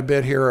surfaced quite a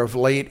bit here of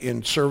late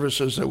in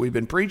services that we've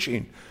been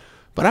preaching.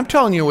 But I'm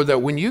telling you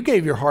that when you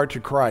gave your heart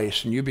to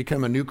Christ and you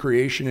become a new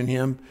creation in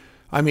him,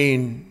 I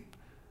mean,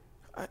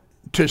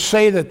 to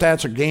say that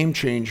that's a game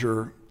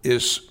changer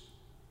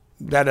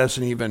that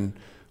doesn't even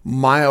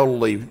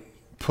mildly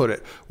put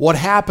it. What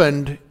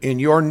happened in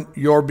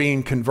your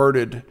being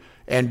converted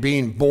and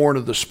being born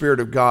of the Spirit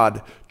of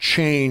God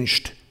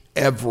changed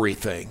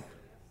everything.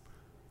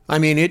 I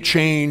mean, it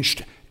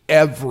changed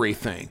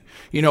everything.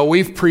 You know,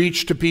 we've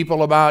preached to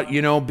people about,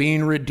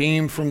 being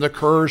redeemed from the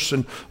curse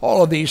and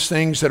all of these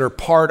things that are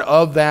part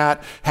of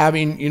that,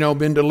 having,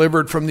 been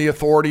delivered from the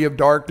authority of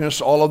darkness,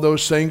 all of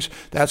those things.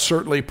 That's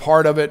certainly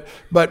part of it.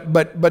 But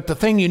the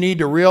thing you need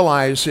to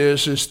realize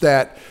is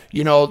that,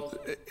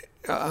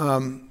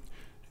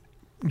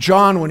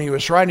 John, when he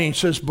was writing, he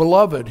says,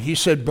 beloved, he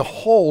said,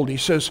 behold, he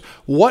says,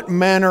 what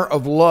manner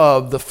of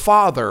love the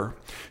Father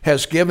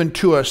has given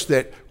to us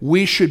that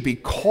we should be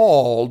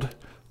called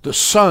the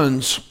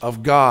sons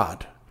of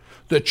God,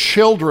 the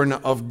children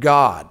of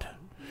God,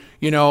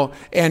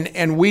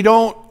 and we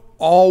don't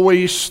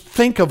always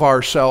think of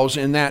ourselves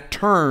in that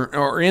term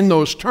or in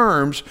those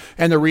terms.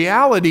 And the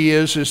reality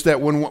is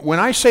that when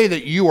I say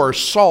that you are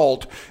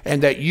salt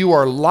and that you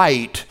are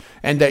light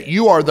and that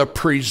you are the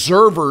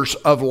preservers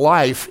of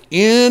life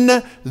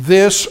in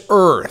this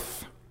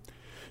earth.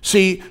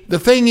 See, the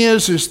thing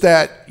is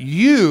that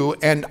you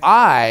and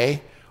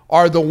I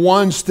are the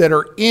ones that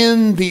are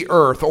in the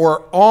earth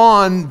or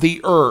on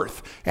the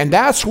earth. And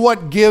that's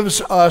what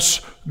gives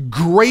us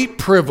great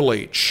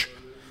privilege,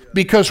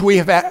 because we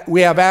have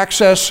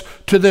access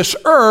to this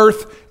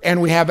earth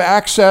and we have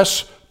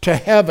access to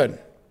heaven.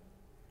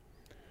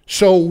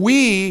 So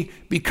we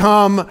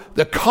become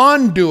the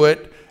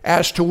conduit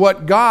as to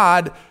what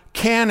God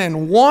can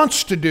and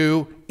wants to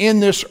do in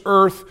this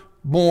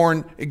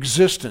earth-born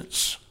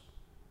existence.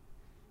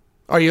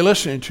 Are you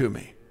listening to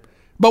me?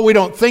 But we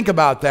don't think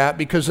about that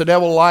because the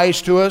devil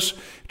lies to us,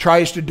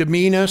 tries to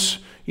demean us,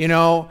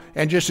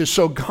 and just is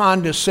so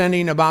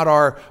condescending about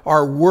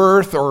our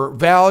worth or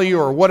value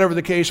or whatever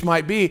the case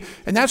might be.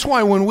 And that's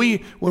why when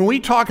we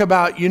talk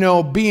about,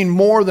 being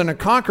more than a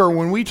conqueror,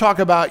 when we talk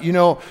about,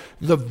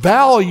 the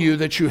value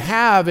that you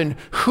have and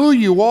who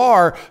you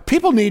are,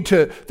 people need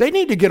to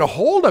get a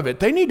hold of it.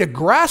 They need to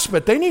grasp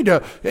it. They need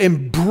to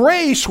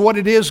embrace what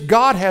it is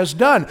God has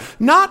done.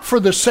 Not for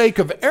the sake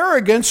of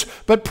arrogance,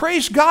 but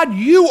praise God,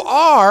 you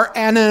are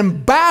an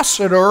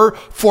ambassador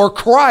for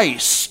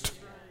Christ.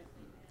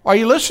 Are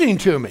you listening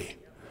to me?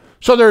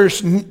 So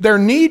there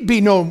need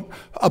be no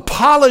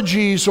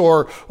apologies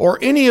or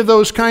any of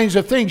those kinds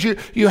of things.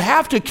 You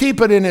have to keep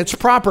it in its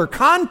proper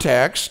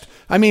context.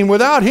 I mean,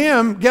 without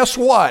him, guess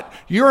what?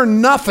 You're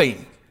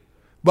nothing.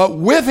 But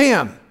with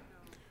him,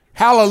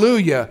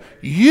 hallelujah,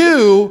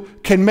 you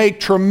can make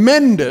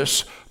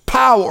tremendous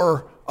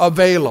power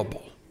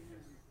available.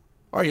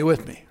 Are you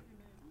with me?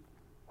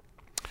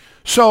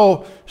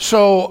 So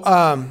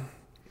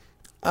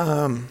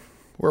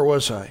where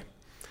was I?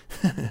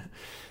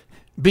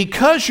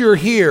 Because you're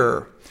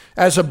here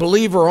as a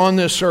believer on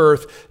this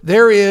earth,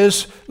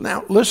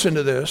 now listen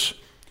to this,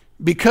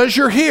 because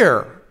you're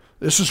here,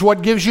 this is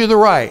what gives you the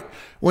right.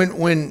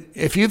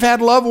 If you've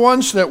had loved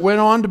ones that went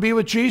on to be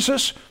with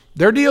Jesus,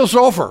 their deal's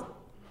over.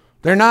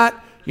 They're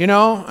not, they're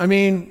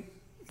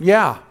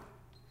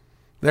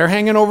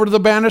hanging over to the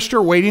banister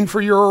waiting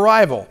for your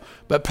arrival.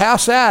 But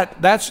past that,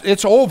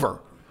 it's over.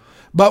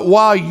 But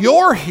while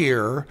you're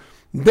here,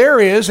 there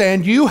is,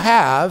 and you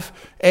have,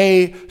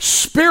 a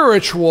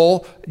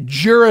spiritual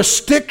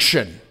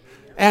jurisdiction,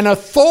 an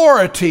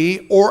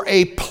authority, or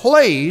a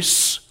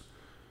place,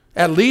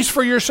 at least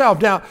for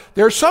yourself. Now,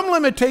 there are some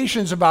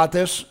limitations about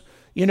this,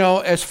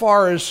 as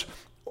far as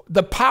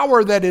the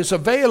power that is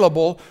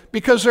available,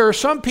 because there are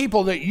some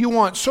people that you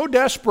want so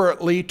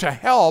desperately to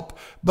help,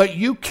 but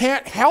you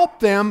can't help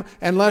them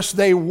unless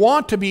they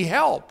want to be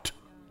helped.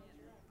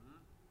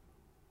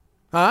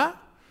 Huh?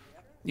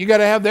 You got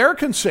to have their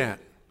consent.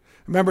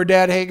 Remember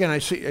Dad Hagin?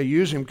 I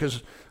use him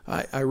because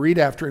I read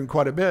after him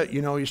quite a bit.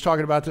 He's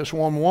talking about this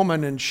one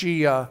woman, and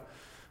she'd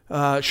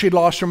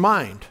lost her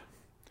mind.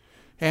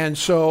 And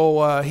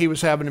so he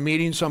was having a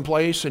meeting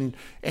someplace, and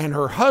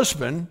her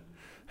husband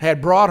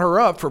had brought her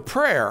up for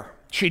prayer.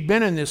 She'd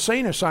been in the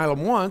insane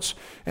asylum once,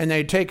 and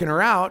they'd taken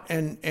her out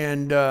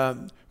and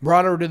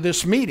brought her to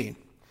this meeting.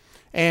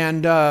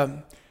 And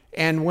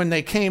when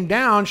they came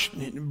down,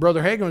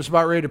 Brother Hagin was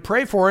about ready to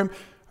pray for him,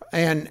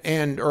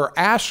 or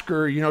ask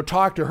her,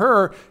 talk to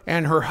her,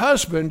 and her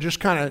husband just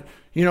kind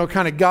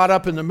of got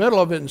up in the middle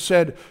of it and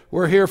said,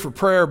 "We're here for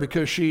prayer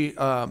because she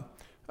has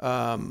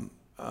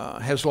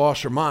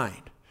lost her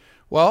mind."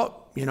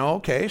 Well,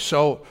 okay,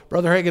 so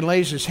Brother Hagin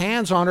lays his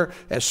hands on her.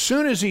 As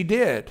soon as he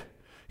did,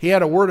 he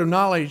had a word of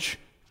knowledge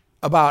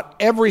about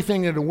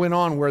everything that went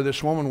on where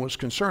this woman was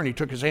concerned. He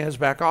took his hands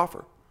back off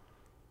her.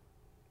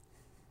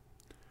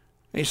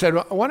 And he said,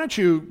 why don't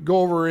you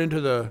go over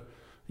into the,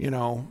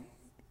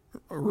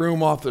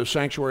 room off the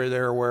sanctuary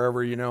there or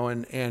wherever,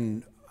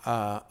 and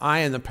I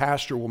and the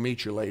pastor will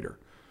meet you later.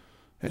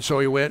 And so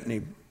he went and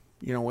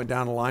he, went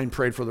down the line,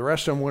 prayed for the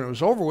rest of them. When it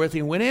was over with,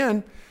 he went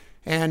in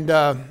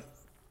and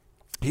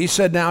he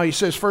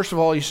says, first of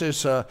all, he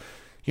says,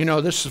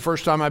 this is the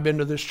first time I've been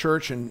to this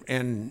church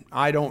and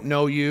I don't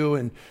know you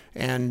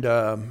and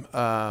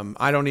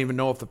I don't even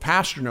know if the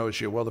pastor knows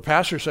you. Well, the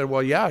pastor said,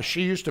 well, yeah,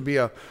 she used to be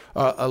a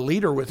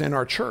leader within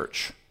our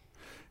church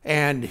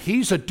and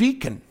he's a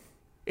deacon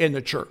in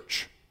the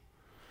church.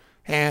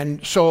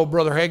 And so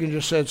Brother Hagin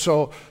just said,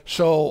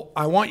 so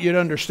I want you to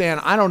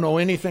understand, I don't know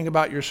anything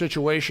about your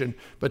situation,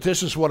 but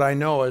this is what I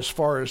know as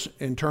far as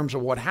in terms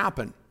of what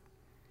happened.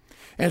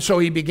 And so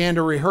he began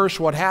to rehearse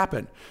what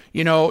happened.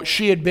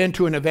 She had been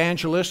to an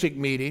evangelistic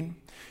meeting,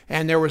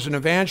 and there was an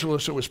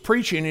evangelist that was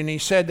preaching, and he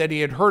said that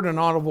he had heard an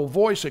audible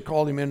voice that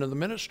called him into the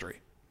ministry.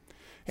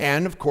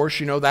 And of course,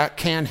 that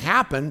can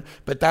happen,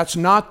 but that's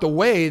not the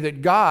way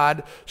that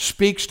God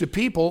speaks to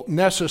people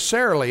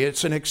necessarily.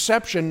 It's an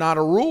exception, not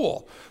a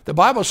rule. The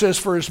Bible says,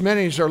 for as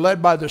many as are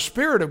led by the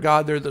Spirit of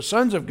God, they're the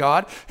sons of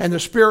God, and the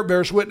Spirit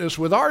bears witness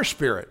with our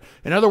spirit.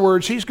 In other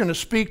words, he's going to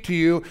speak to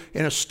you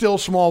in a still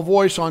small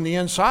voice on the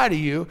inside of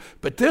you,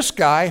 but this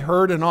guy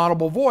heard an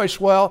audible voice.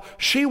 Well,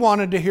 she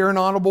wanted to hear an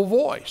audible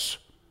voice.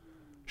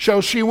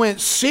 So she went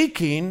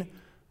seeking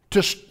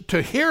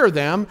to hear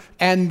them,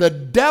 and the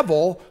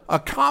devil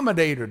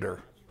accommodated her.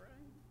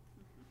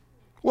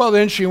 Well,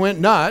 then she went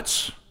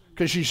nuts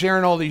because she's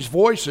hearing all these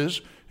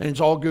voices and it's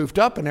all goofed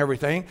up and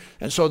everything.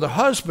 And so the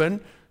husband,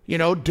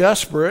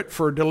 desperate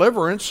for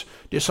deliverance,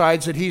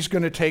 decides that he's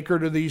going to take her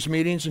to these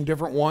meetings and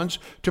different ones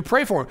to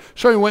pray for him.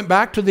 So he went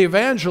back to the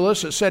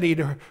evangelist that said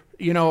he'd,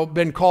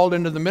 been called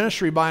into the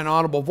ministry by an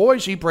audible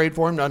voice. He prayed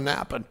for him, nothing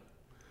happened.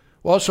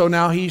 Well, so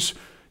now he's,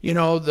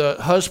 the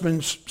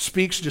husband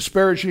speaks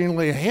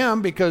disparagingly of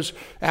him because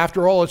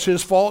after all, it's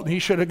his fault and he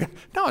should have.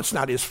 No, it's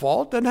not his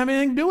fault. It doesn't have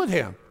anything to do with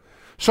him.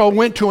 So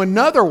went to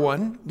another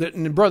one,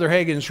 and Brother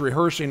Hagin's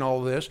rehearsing all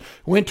of this,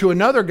 went to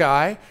another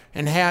guy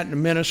and had a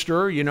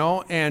minister,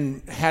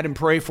 and had him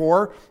pray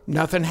for her.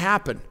 Nothing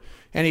happened.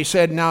 And he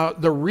said, now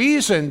the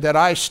reason that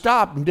I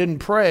stopped and didn't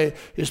pray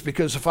is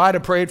because if I'd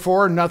have prayed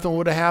for her, nothing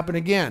would have happened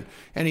again.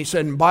 And he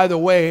said, and by the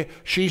way,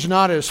 she's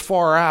not as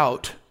far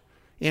out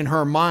in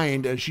her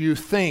mind as you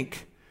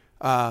think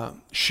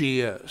she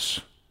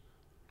is.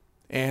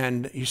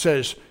 And he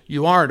says,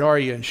 you aren't, are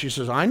you? And she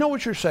says, I know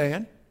what you're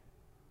saying.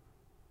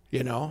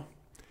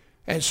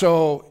 And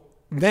so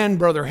then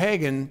Brother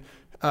Hagin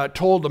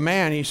told the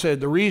man, he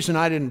said, the reason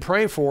I didn't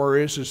pray for her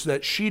is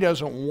that she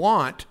doesn't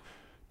want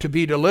to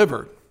be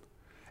delivered.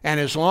 And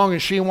as long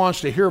as she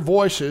wants to hear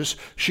voices,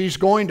 she's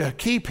going to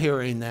keep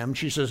hearing them.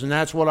 She says, and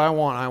that's what I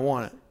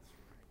want it.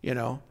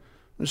 And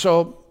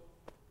so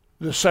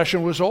the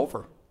session was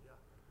over.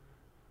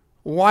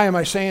 Why am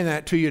I saying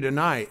that to you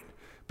tonight?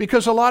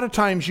 Because a lot of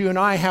times you and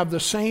I have the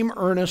same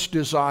earnest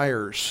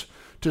desires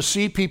to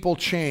see people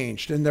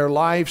changed and their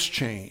lives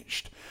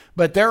changed.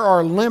 But there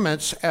are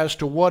limits as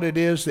to what it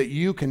is that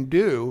you can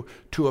do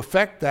to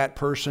affect that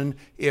person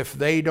if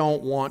they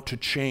don't want to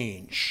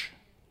change.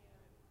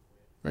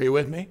 Are you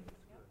with me?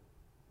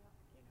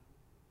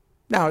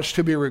 Now, it's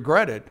to be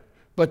regretted,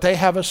 but they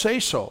have a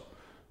say-so.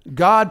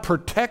 God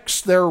protects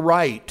their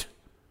right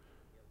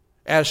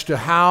as to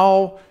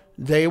how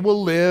they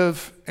will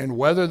live and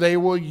whether they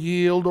will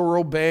yield or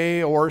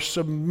obey or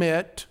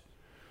submit,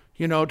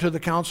 to the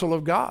counsel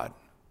of God.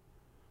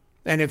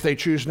 And if they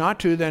choose not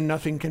to, then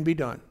nothing can be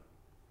done.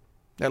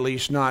 At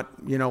least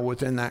not,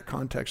 within that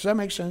context. Does that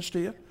make sense to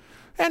you?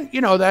 And,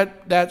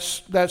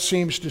 that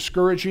seems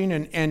discouraging,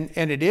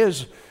 and it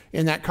is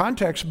in that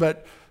context,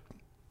 but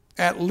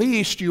at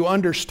least you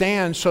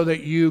understand so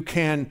that you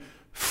can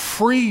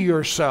free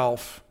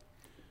yourself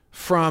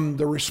from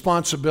the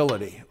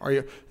responsibility.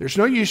 There's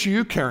no use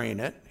you carrying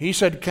it. He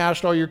said to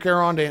cast all your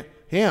care onto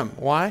him.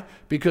 Why?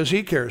 Because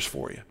he cares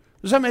for you.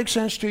 Does that make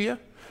sense to you?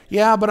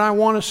 Yeah, but I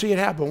want to see it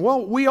happen.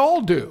 Well, we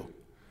all do.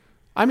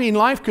 I mean,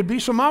 life could be.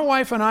 So my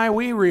wife and I,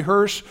 we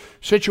rehearse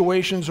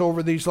situations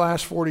over these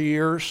last 40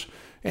 years,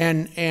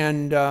 and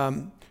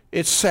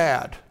it's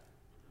sad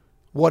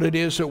what it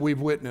is that we've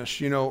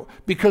witnessed,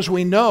 because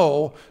we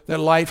know that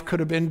life could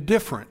have been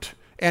different,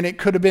 and it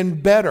could have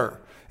been better,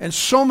 and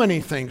so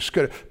many things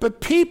could have.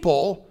 But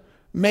people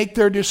make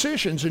their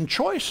decisions and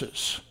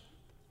choices,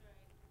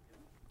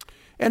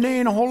 and there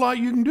ain't a whole lot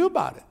you can do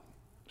about it.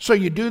 So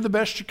you do the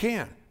best you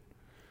can.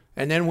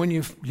 And then when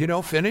you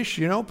finish,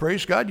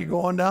 praise God, you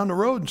go on down the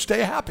road and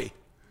stay happy.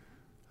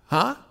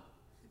 Huh?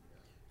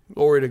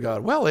 Glory to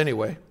God. Well,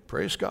 anyway,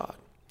 praise God.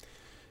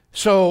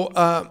 So,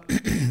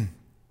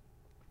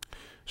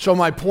 so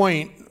my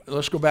point,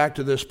 let's go back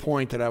to this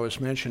point that I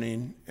was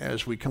mentioning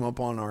as we come up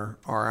on our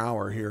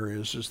hour here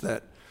is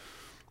that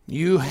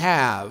you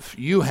have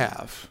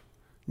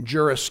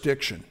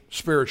jurisdiction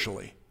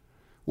spiritually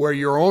where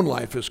your own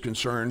life is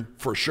concerned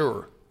for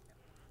sure,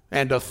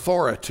 and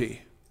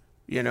authority,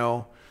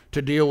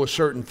 to deal with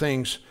certain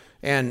things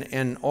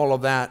and all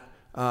of that.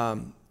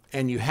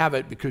 and you have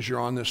it because you're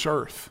on this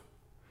earth.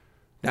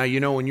 Now, you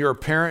know, when you're a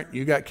parent,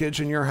 you got kids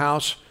in your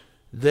house,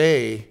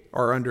 they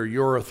are under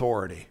your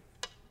authority.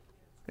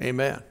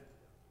 Amen.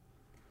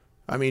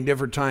 I mean,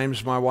 different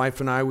times, my wife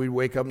and I, we'd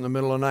wake up in the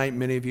middle of the night.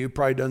 Many of you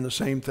probably done the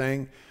same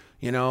thing.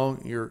 You know,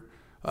 your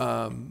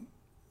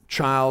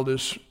child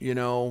is, you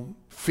know,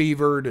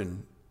 fevered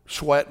and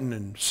sweating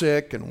and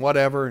sick and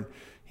whatever. And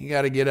you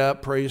got to get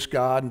up, praise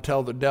God, and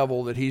tell the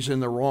devil that he's in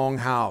the wrong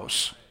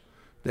house,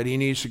 that he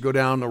needs to go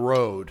down the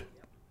road.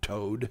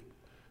 Toad.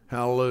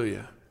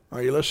 Hallelujah.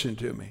 Are you listening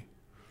to me?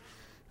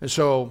 And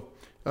so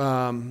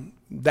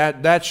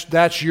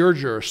that's your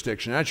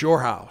jurisdiction. That's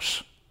your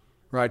house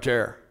right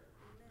there.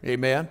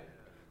 Amen.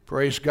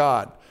 Praise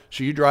God.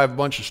 So you drive a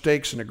bunch of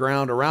stakes in the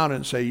ground around it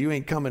and say, you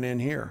ain't coming in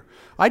here.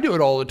 I do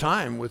it all the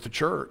time with the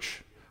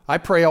church. I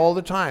pray all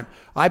the time.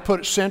 I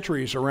put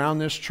sentries around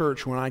this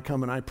church when I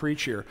come and I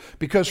preach here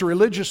because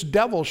religious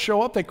devils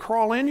show up. They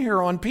crawl in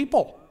here on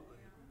people.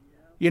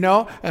 You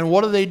know, and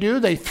what do?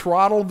 They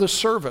throttle the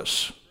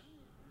service.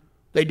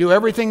 They do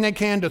everything they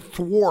can to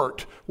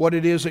thwart what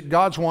it is that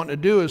God's wanting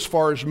to do as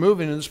far as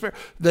moving in the Spirit.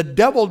 The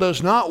devil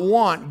does not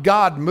want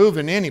God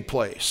moving any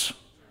place,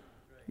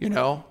 you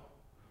know.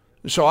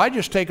 So I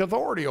just take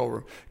authority over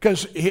him.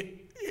 Because,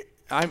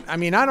 I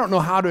mean, I don't know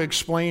how to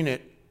explain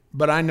it,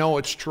 but I know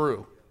it's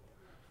true.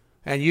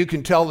 And you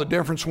can tell the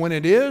difference when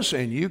it is,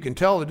 and you can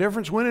tell the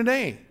difference when it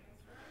ain't.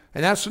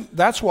 And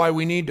that's why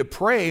we need to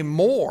pray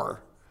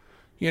more,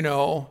 you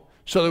know,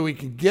 so that we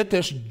can get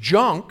this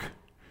junk,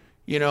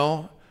 you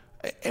know.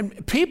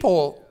 And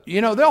people,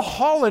 you know, they'll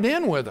haul it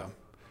in with them.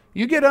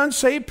 You get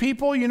unsaved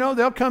people, you know,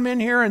 they'll come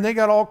in here and they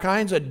got all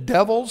kinds of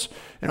devils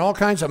and all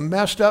kinds of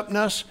messed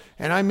upness.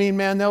 And I mean,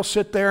 man, they'll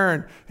sit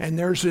there and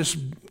there's this,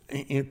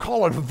 you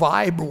call it a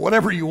vibe or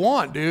whatever you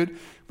want, dude.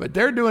 But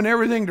they're doing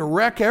everything to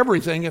wreck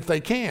everything if they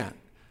can.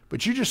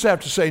 But you just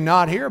have to say,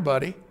 not here,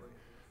 buddy.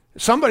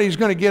 Somebody's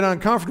going to get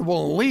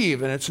uncomfortable and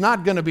leave, and it's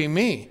not going to be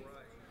me.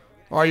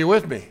 Are you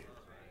with me?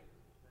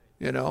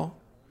 You know,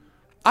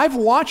 I've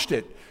watched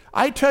it.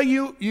 I tell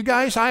you, you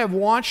guys, I have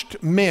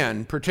watched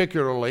men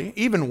particularly,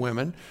 even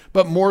women,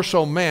 but more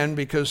so men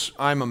because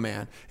I'm a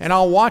man. And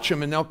I'll watch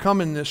them and they'll come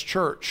in this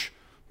church.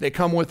 They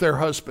come with their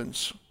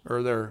husbands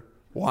or their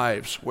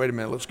wives. Wait a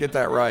minute, let's get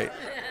that right.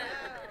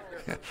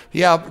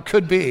 Yeah,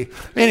 could be.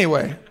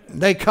 Anyway,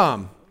 they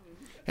come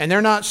and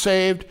they're not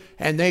saved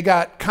and they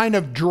got kind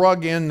of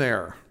drug in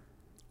there,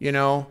 you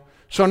know.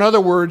 So in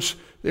other words,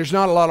 there's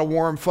not a lot of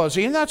warm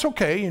fuzzy, and that's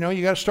okay. You know,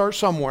 you got to start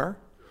somewhere.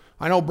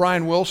 I know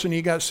Brian Wilson,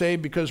 he got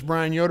saved because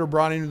Brian Yoder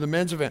brought him to the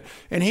men's event.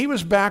 And he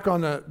was back on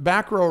the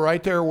back row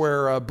right there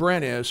where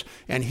Brent is,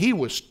 and he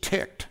was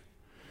ticked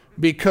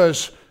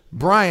because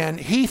Brian,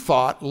 he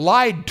thought,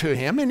 lied to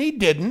him, and he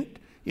didn't.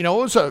 You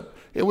know,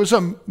 it was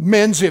a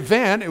men's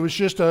event. It was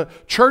just a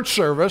church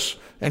service,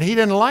 and he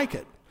didn't like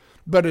it.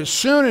 But as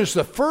soon as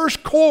the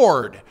first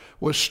chord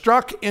was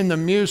struck in the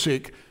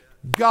music,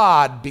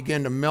 God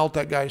began to melt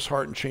that guy's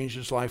heart and change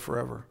his life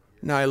forever.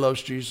 Now he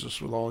loves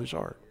Jesus with all his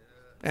heart.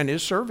 And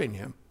is serving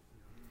him,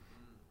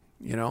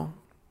 you know.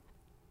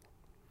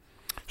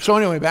 So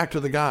anyway, back to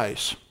the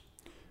guys.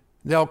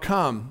 They'll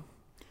come,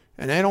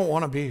 and they don't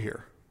want to be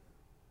here,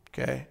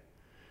 okay?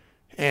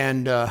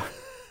 And I'm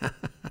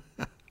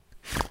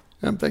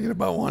thinking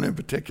about one in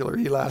particular.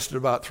 He lasted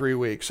about 3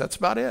 weeks. That's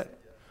about it,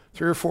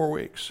 3 or 4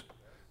 weeks.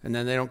 And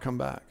then they don't come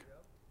back.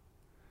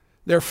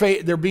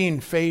 They're being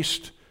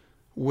faced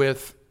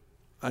with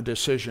a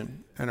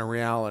decision and a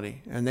reality,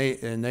 and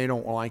they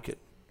don't like it.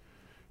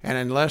 And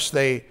unless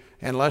they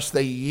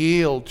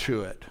yield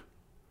to it.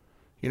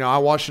 You know, I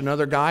watched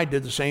another guy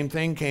did the same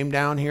thing, came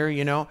down here,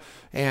 you know,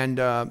 and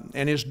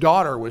his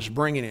daughter was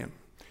bringing him.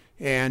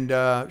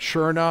 And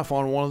sure enough,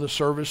 on one of the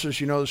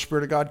services, you know, the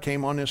Spirit of God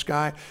came on this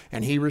guy,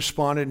 and he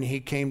responded, and he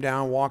came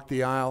down, walked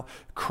the aisle,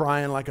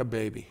 crying like a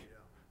baby,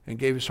 and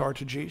gave his heart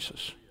to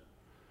Jesus.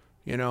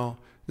 You know,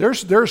 there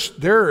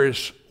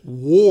is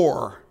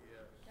war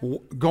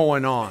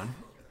going on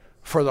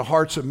for the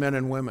hearts of men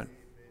and women.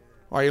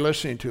 Are you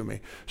listening to me?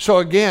 So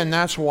again,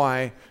 that's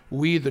why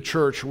we, the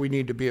church, we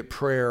need to be at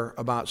prayer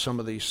about some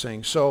of these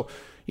things. So,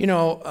 you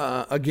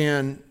know,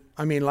 again,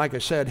 I mean, like I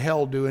said,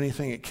 hell do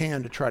anything it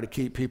can to try to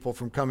keep people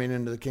from coming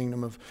into the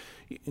kingdom of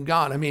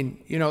God. I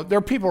mean, you know, there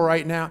are people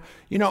right now,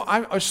 you know,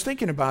 I was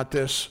thinking about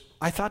this.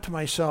 I thought to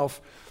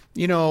myself,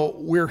 you know,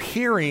 we're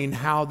hearing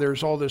how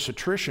there's all this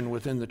attrition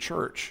within the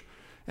church.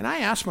 And I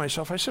asked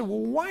myself, I said, well,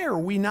 why are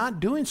we not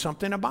doing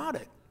something about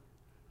it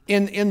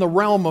in the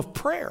realm of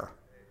prayer?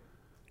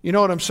 You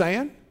know what I'm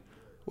saying?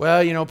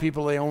 Well, you know,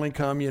 people, they only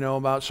come, you know,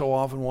 about so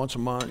often, once a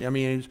month. I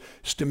mean,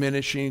 it's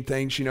diminishing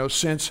things, you know.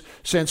 Since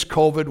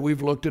COVID,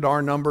 we've looked at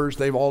our numbers.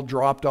 They've all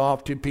dropped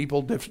off.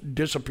 People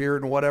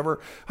disappeared and whatever.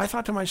 I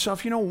thought to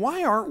myself, you know,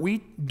 why aren't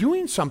we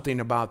doing something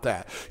about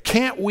that?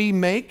 Can't we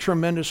make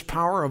tremendous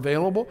power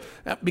available?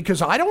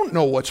 Because I don't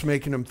know what's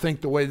making them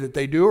think the way that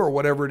they do or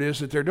whatever it is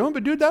that they're doing.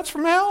 But, dude, that's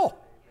from hell.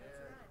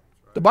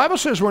 The Bible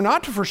says we're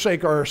not to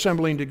forsake our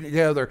assembling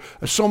together,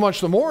 so much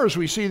the more as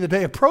we see the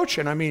day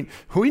approaching. I mean,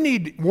 we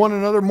need one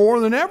another more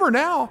than ever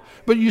now.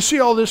 But you see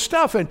all this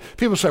stuff, and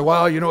people say,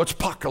 well, it's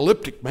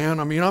apocalyptic, man.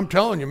 I mean, I'm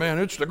telling you, man,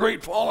 it's the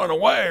great falling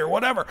away or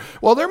whatever.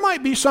 Well, there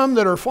might be some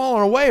that are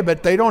falling away,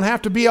 but they don't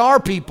have to be our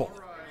people.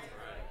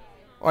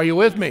 Are you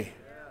with me?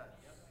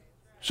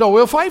 So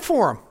we'll fight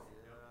for them.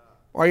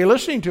 Are you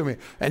listening to me?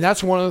 And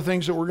that's one of the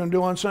things that we're going to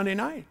do on Sunday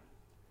night.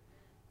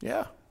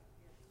 Yeah,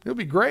 it'll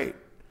be great.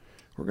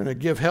 We're going to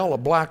give hell a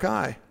black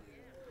eye.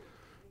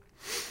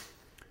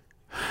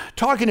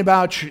 Talking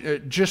about,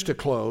 just to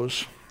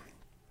close,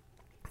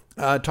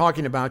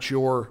 talking about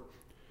your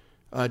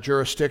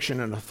jurisdiction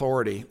and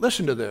authority.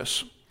 Listen to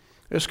this.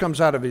 This comes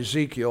out of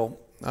Ezekiel.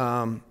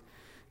 I'm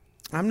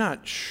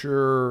not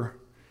sure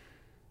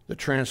the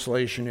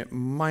translation. It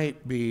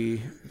might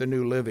be the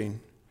New Living.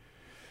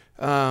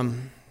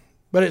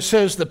 But it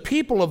says, the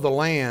people of the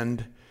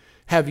land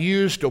have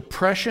used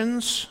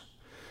oppressions,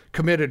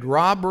 committed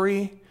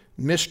robbery,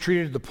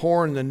 mistreated the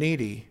poor and the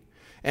needy,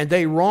 and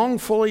they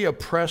wrongfully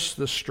oppress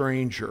the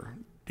stranger.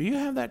 Do you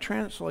have that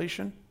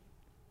translation?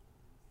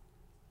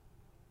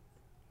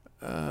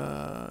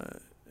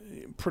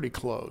 Pretty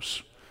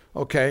close.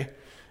 Okay.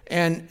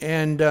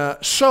 And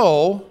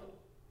so,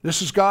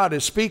 this is God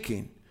is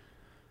speaking.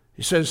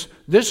 He says,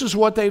 this is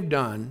what they've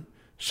done.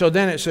 So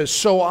then it says,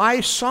 so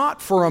I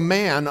sought for a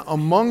man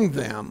among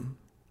them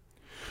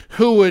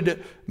who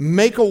would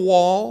make a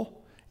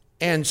wall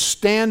and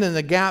stand in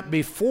the gap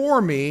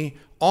before me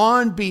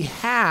on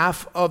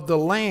behalf of the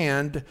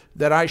land,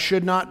 that I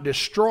should not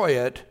destroy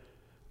it,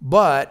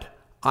 but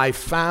I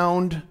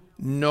found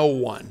no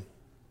one.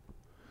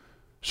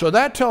 So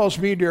that tells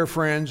me, dear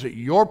friends, that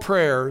your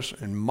prayers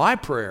and my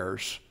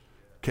prayers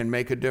can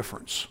make a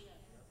difference.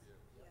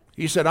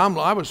 He said,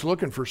 I was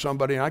looking for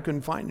somebody and I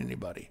couldn't find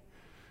anybody.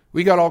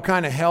 We got all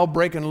kind of hell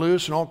breaking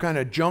loose and all kind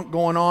of junk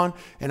going on.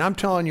 And I'm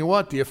telling you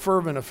what, the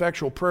fervent,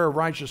 effectual prayer of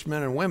righteous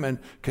men and women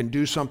can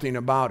do something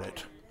about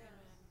it.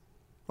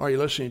 Are you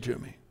listening to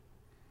me?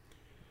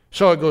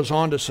 So it goes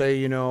on to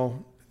say,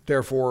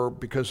 therefore,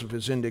 because of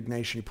his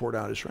indignation, he poured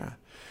out his wrath.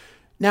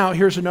 Now,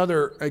 here's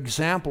another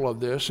example of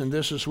this, and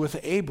this is with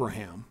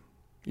Abraham.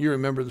 You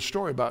remember the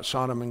story about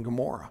Sodom and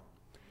Gomorrah.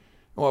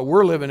 Well,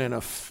 we're living in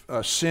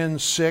a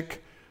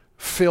sin-sick,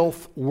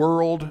 filth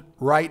world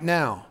right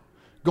now,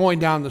 going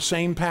down the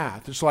same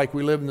path. It's like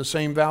we live in the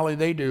same valley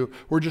they do.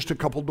 We're just a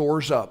couple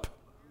doors up.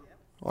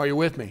 Are you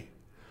with me?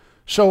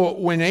 So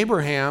when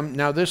Abraham,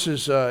 now this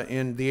is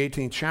in the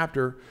 18th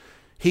chapter,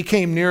 he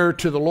came near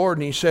to the Lord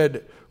and he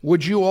said,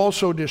 would you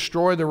also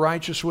destroy the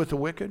righteous with the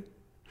wicked?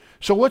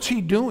 So what's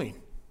he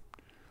doing?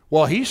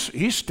 Well,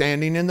 he's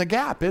standing in the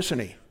gap, isn't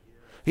he?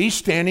 He's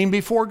standing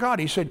before God.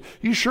 He said,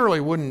 you surely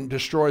wouldn't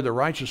destroy the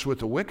righteous with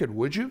the wicked,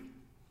 would you?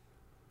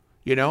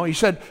 He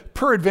said,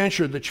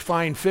 peradventure that you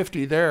find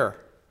 50 there.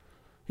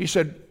 He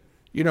said,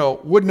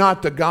 would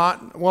not the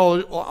God,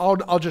 well,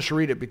 I'll just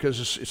read it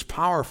because it's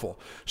powerful.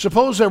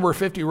 Suppose there were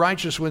 50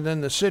 righteous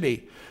within the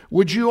city.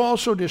 Would you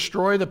also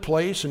destroy the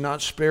place and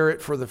not spare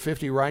it for the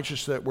 50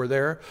 righteous that were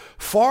there?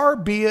 Far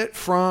be it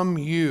from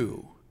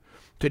you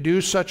to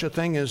do such a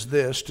thing as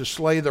this, to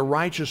slay the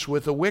righteous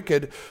with the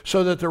wicked,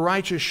 so that the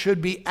righteous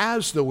should be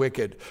as the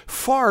wicked.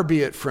 Far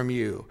be it from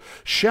you.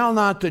 Shall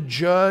not the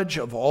judge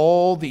of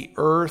all the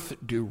earth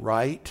do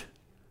right?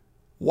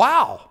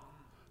 Wow.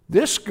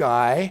 This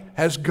guy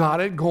has got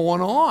it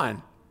going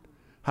on.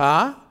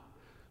 Huh?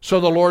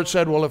 So the Lord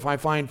said, well, if I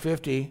find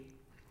 50,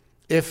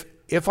 if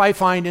I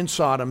find in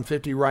Sodom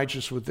 50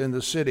 righteous within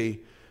the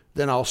city,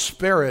 then I'll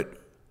spare it.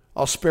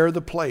 I'll spare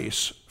the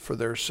place for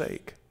their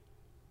sake.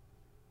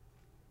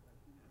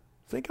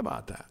 Think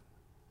about that.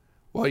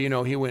 Well,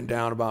 he went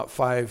down about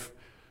five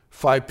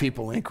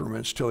people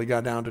increments till he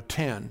got down to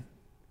 10.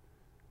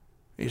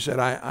 He said,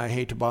 I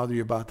hate to bother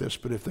you about this,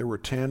 but if there were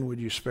 10, would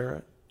you spare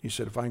it? He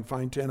said, if I can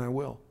find 10, I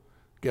will.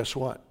 Guess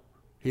what?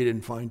 He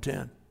didn't find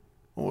 10.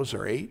 What was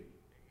there, 8?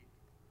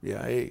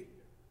 Yeah, 8.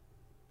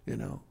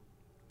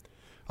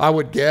 I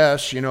would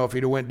guess, if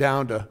he'd went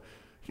down to,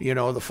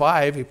 the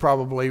 5, he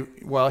probably,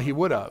 he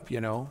would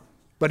have,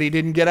 But he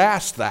didn't get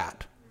asked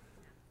that.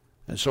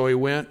 And so he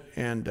went,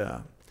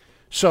 and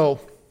so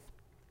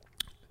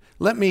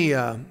let me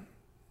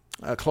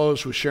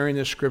close with sharing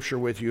this scripture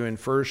with you in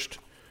 1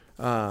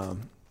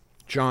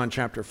 John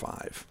chapter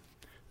 5.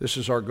 This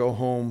is our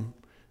go-home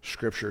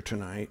scripture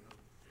tonight.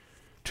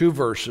 2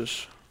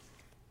 verses.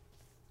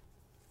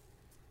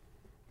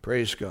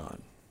 Praise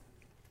God.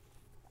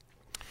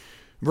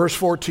 Verse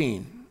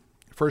 14.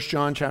 1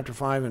 John chapter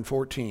 5 and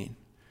 14.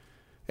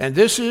 And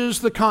this is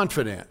the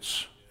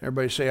confidence.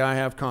 Everybody say, I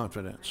have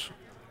confidence.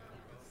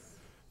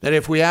 That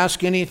if we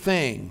ask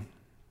anything,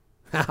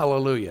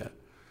 hallelujah,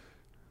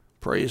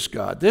 praise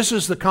God. This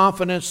is the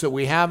confidence that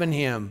we have in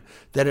Him,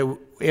 that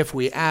if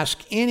we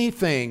ask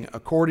anything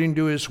according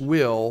to His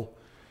will,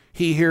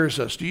 He hears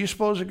us. Do you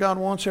suppose that God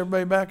wants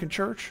everybody back in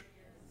church?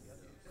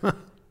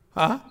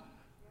 Huh?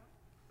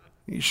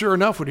 He sure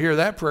enough would hear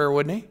that prayer,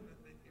 wouldn't He?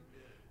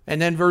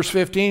 And then verse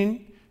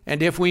 15,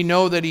 and if we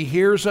know that He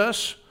hears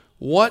us,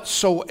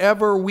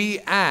 whatsoever we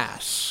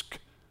ask,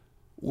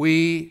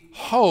 we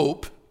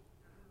hope.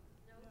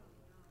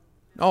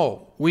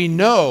 No, we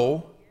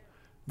know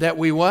that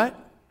we what?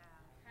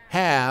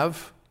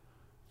 Have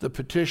the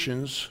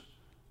petitions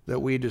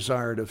that we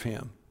desired of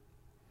him.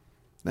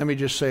 Let me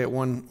just say it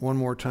one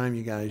more time,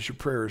 you guys. Your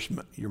prayers,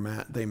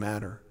 they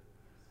matter.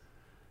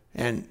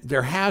 And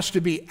there has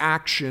to be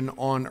action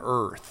on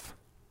earth,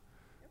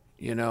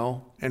 you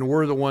know, and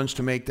we're the ones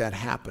to make that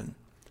happen.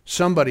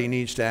 Somebody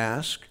needs to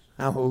ask,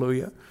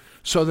 hallelujah,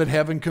 so that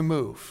heaven can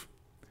move.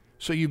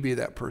 So you be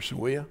that person,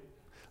 will you?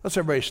 Let's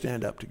everybody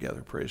stand up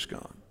together. Praise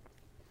God.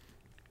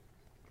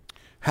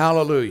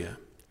 Hallelujah.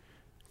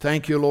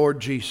 Thank you, Lord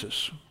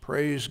Jesus.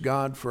 Praise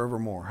God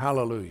forevermore.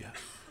 Hallelujah.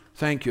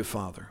 Thank you,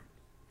 Father.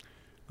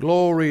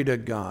 Glory to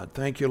God.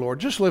 Thank you, Lord.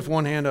 Just lift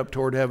one hand up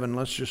toward heaven.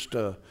 Let's just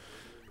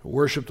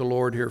worship the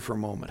Lord here for a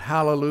moment.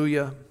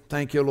 Hallelujah.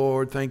 Thank you,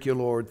 Lord. Thank you,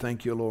 Lord.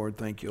 Thank you, Lord.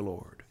 Thank you,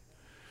 Lord.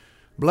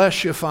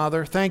 Bless you,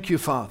 Father. Thank you,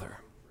 Father.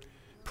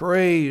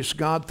 Praise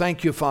God.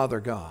 Thank you, Father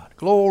God.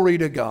 Glory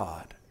to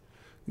God.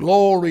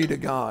 Glory to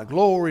God.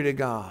 Glory to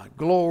God.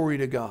 Glory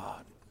to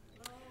God.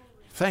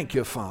 Thank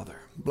you, Father.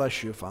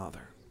 Bless you,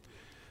 Father.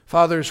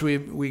 Father, as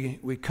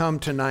we come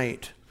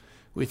tonight,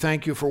 we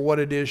thank you for what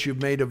it is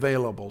you've made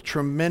available.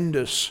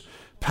 Tremendous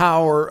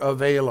power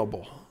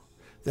available.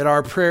 That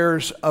our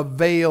prayers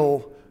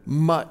avail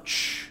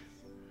much.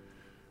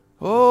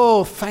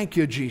 Oh, thank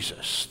you,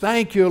 Jesus.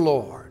 Thank you,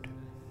 Lord.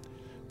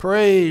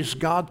 Praise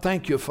God.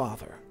 Thank you,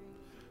 Father.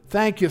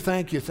 Thank you,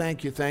 thank you,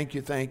 thank you, thank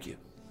you, thank you.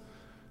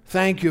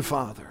 Thank you,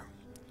 Father.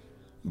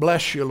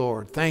 Bless you,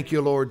 Lord. Thank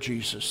you, Lord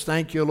Jesus.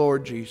 Thank you,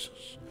 Lord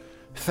Jesus.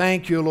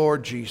 Thank you,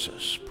 Lord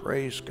Jesus.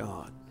 Praise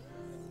God.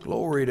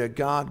 Glory to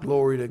God,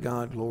 glory to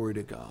God, glory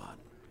to God.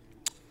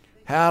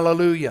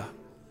 Hallelujah.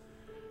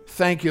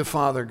 Thank you,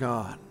 Father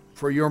God,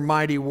 for your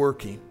mighty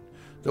working,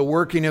 the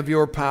working of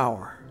your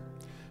power.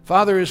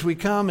 Father, as we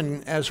come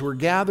and as we're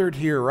gathered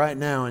here right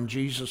now in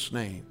Jesus'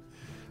 name,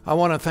 I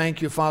want to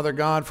thank you, Father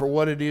God, for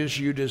what it is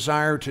you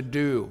desire to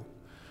do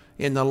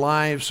in the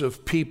lives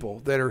of people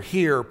that are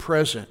here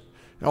present,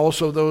 and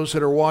also those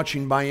that are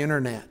watching by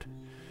internet.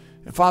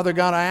 And Father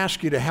God, I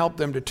ask you to help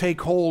them to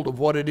take hold of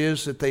what it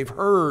is that they've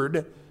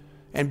heard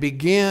and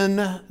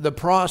begin the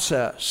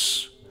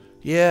process,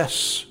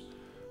 yes,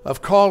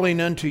 of calling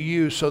unto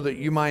you so that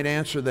you might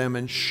answer them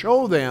and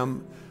show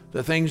them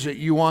the things that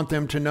you want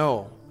them to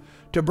know,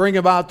 to bring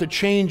about the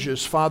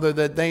changes, Father,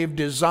 that they've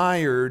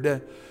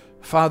desired,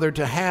 Father,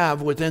 to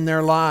have within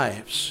their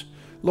lives.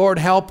 Lord,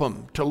 help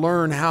them to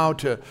learn how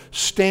to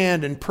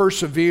stand and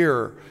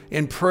persevere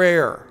in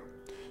prayer,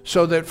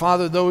 so that,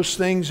 Father, those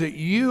things that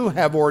you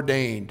have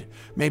ordained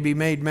may be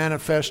made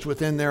manifest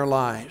within their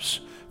lives.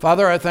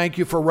 Father, I thank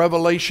you for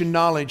revelation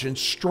knowledge and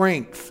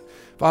strength,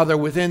 Father,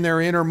 within their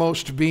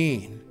innermost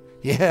being.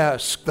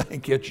 Yes,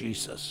 thank you,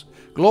 Jesus.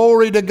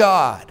 Glory to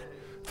God.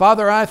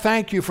 Father, I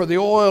thank you for the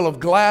oil of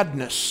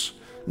gladness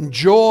and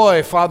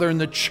joy, Father, and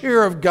the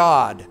cheer of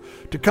God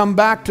to come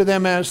back to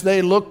them as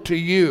they look to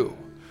you.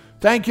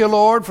 Thank you,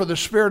 Lord, for the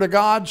Spirit of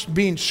God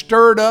being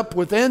stirred up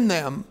within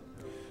them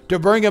to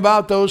bring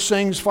about those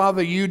things,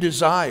 Father, you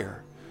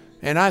desire.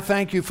 And I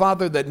thank you,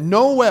 Father, that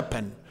no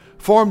weapon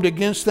formed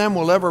against them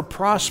will ever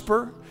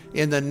prosper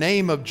in the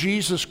name of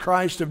Jesus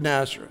Christ of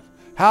Nazareth.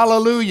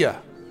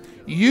 Hallelujah.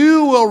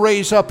 You will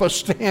raise up a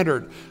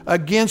standard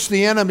against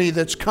the enemy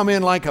that's come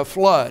in like a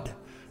flood.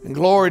 And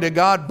glory to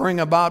God, bring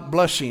about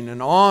blessing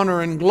and honor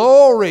and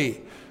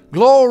glory.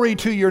 Glory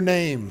to your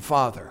name,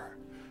 Father.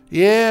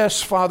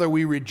 Yes, Father,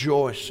 we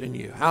rejoice in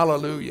you.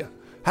 Hallelujah.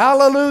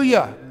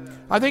 Hallelujah.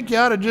 I think you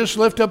ought to just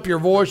lift up your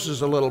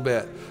voices a little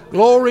bit.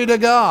 Glory to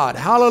God.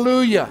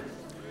 Hallelujah.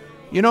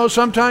 You know,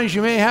 sometimes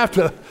you may have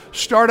to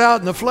start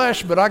out in the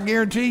flesh, but I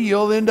guarantee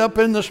you'll end up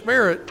in the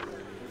Spirit.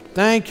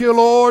 Thank you,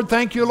 Lord.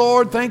 Thank you,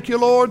 Lord. Thank you,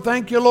 Lord.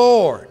 Thank you,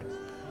 Lord.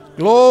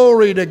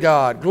 Glory to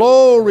God.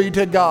 Glory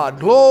to God.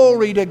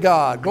 Glory to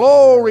God.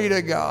 Glory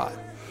to God.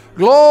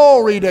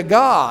 Glory to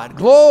God.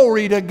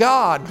 Glory to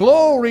God.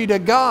 Glory to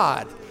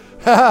God.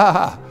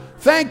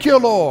 Thank you,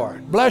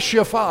 Lord. Bless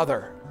you,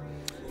 Father.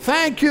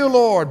 Thank you,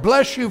 Lord.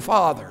 Bless you,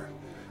 Father.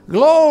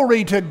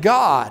 Glory to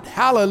God.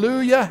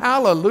 Hallelujah,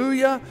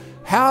 hallelujah,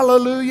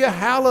 hallelujah,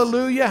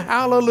 hallelujah,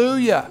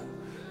 hallelujah.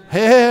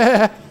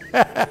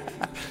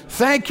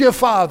 Thank you,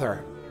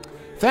 Father.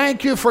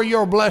 Thank you for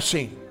your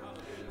blessing.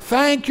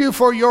 Thank you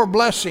for your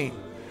blessing.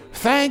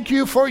 Thank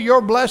you for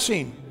your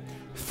blessing.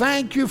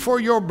 Thank you for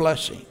your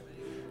blessing.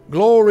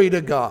 Glory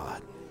to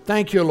God.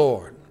 Thank you,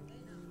 Lord.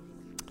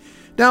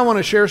 Now I want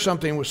to share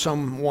something with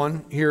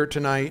someone here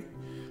tonight.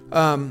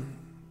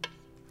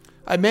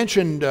 I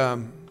mentioned at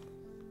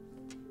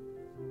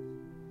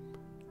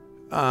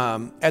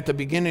the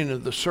beginning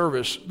of the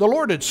service, the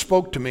Lord had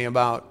spoke to me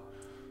about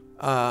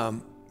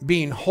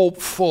being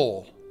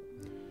hopeful,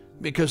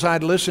 because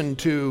I'd listened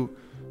to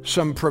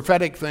some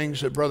prophetic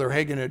things that Brother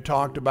Hagin had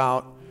talked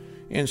about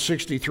in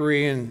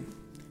 63,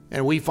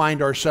 and we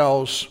find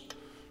ourselves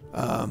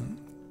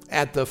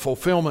at the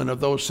fulfillment of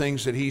those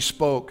things that he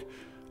spoke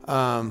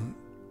in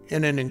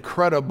an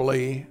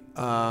incredibly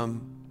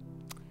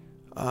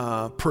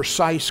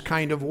precise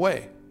kind of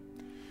way.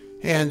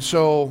 And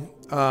so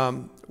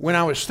when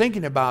I was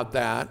thinking about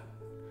that,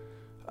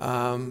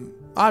 I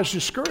was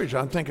discouraged.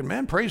 I'm thinking,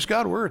 man, praise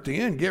God, we're at the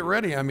end. Get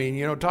ready. I mean,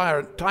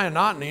 tie a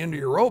knot in the end of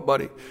your rope,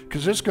 buddy,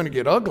 because it's going to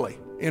get ugly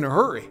in a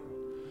hurry.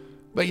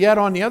 But yet,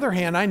 on the other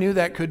hand, I knew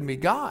that couldn't be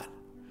God.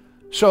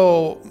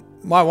 So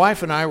my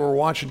wife and I were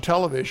watching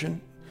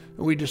television.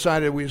 We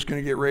decided we was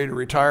going to get ready to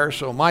retire.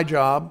 So my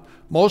job,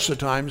 most of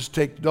the time, is to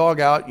take the dog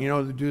out,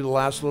 to do the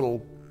last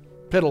little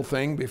piddle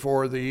thing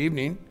before the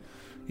evening,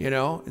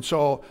 And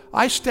so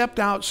I stepped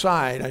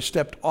outside. I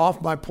stepped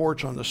off my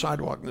porch on the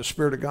sidewalk, and the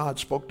Spirit of God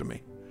spoke to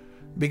me,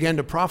 began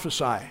to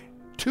prophesy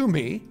to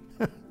me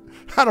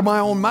out of my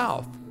own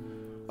mouth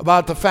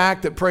about the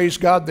fact that, praise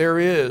God, there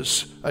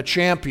is a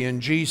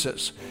champion,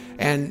 Jesus,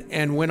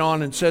 and went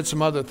on and said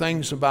some other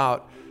things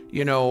about,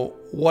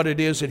 what it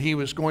is that he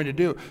was going to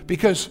do.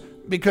 Because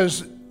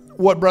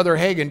what Brother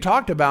Hagin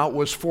talked about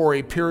was for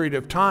a period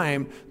of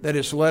time that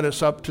has led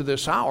us up to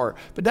this hour.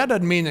 But that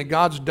doesn't mean that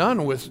God's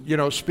done with,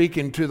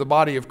 speaking to the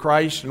body of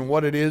Christ and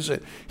what it is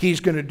that he's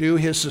going to do,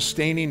 his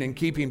sustaining and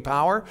keeping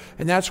power.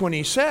 And that's when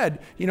he said,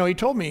 he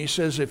told me, he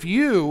says, if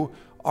you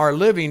are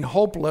living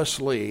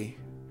hopelessly,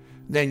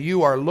 then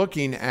you are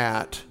looking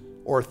at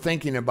or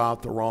thinking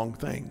about the wrong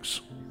things.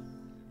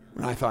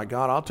 And I thought,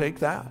 God, I'll take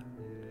that.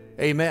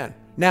 Amen.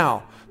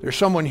 Now, there's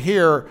someone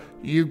here,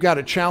 you've got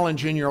a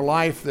challenge in your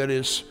life that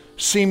is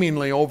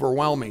seemingly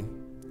overwhelming.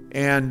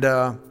 And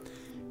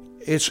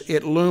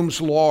it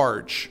looms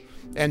large,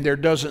 and there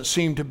doesn't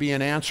seem to be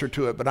an answer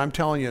to it. But I'm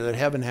telling you that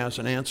heaven has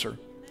an answer.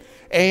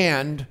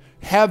 And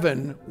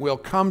heaven will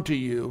come to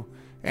you,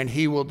 and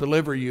he will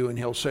deliver you, and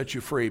he'll set you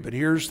free. But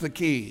here's the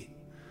key.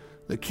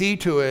 The key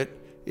to it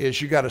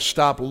is you got to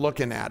stop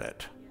looking at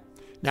it.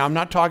 Now, I'm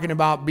not talking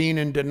about being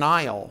in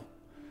denial,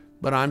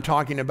 but I'm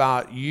talking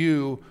about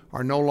you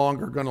are no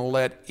longer going to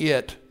let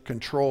it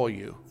control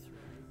you.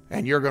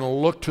 And you're going to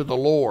look to the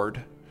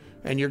Lord.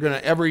 And you're going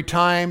to, every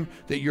time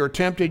that you're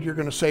tempted, you're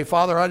going to say,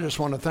 Father, I just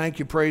want to thank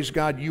you, praise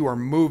God, you are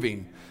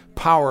moving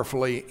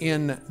powerfully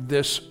in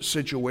this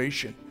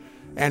situation.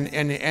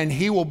 And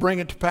he will bring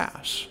it to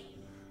pass.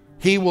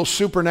 He will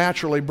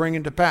supernaturally bring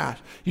it to pass.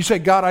 You say,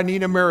 God, I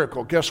need a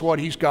miracle. Guess what?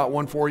 He's got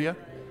one for you.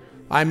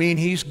 I mean,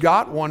 he's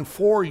got one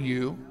for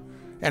you.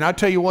 And I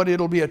tell you what,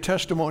 it'll be a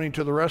testimony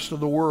to the rest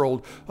of the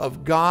world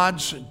of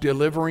God's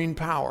delivering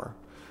power.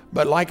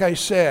 But like I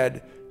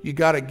said, you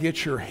got to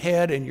get your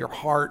head and your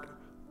heart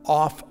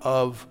off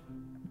of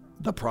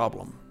the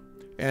problem.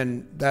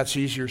 And that's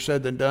easier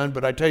said than done.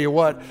 But I tell you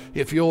what,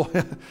 if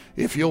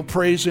you'll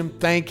praise him,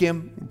 thank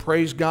him,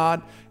 praise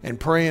God, and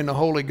pray in the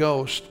Holy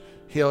Ghost,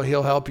 he'll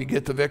help you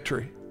get the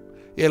victory.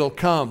 It'll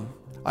come.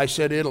 I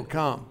said it'll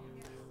come.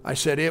 I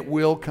said it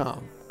will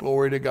come.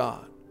 Glory to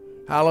God.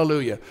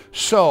 Hallelujah.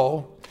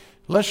 So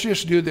let's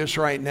just do this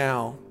right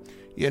now.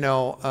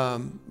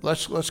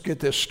 Let's get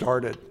this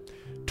started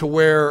to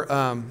where,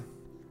 how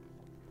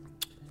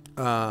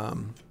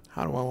do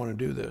I want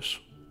to do this?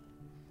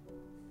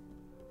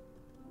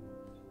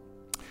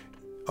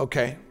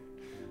 Okay.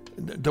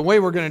 The way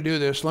we're going to do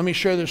this, let me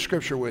share this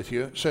scripture with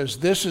you. It says,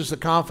 this is the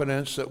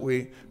confidence that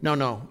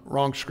no,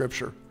 wrong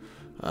scripture.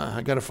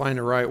 I got to find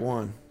the right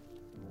one.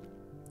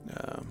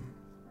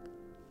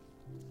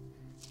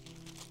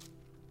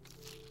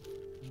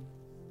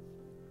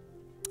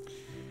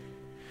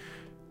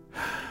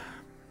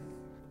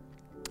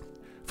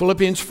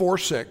 Philippians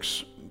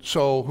 4:6.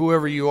 So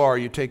whoever you are,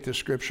 you take this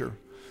scripture.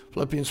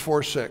 Philippians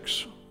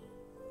 4:6.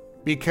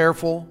 Be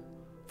careful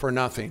for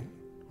nothing.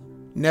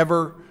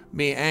 Never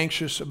be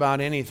anxious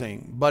about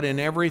anything, but in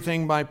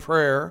everything by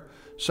prayer,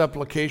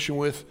 supplication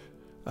with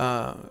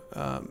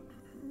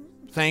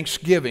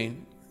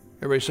thanksgiving.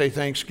 Everybody say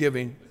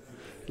thanksgiving.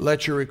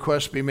 Let your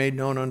requests be made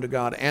known unto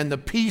God. And the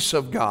peace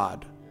of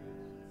God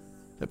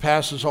that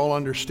passes all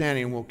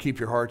understanding will keep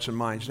your hearts and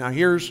minds. Now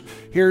here's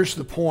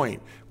the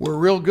point. We're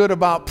real good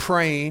about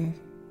praying,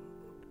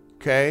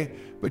 okay?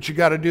 But you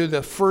got to do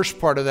the first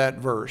part of that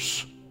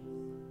verse.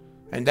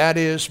 And that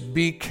is,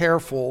 be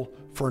careful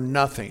for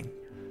nothing.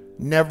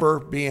 Never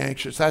be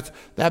anxious.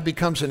 That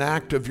becomes an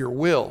act of your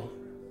will.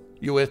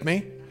 You with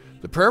me?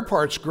 The prayer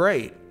part's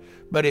great.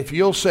 But if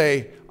you'll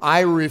say, I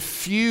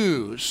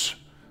refuse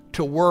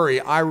to worry,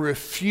 I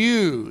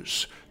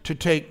refuse to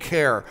take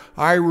care,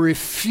 I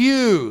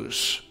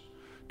refuse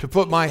to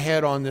put my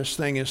head on this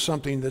thing as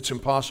something that's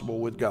impossible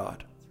with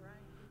God.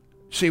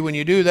 See, when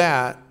you do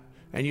that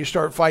and you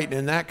start fighting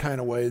in that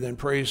kind of way, then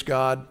praise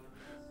God,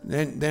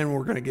 then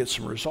we're going to get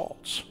some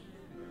results.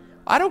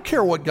 I don't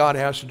care what God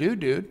has to do,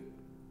 dude.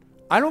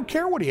 I don't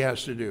care what he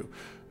has to do.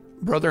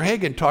 Brother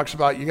Hagin talks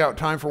about, you got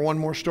time for one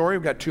more story?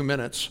 We've got 2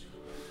 minutes.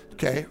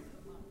 Okay.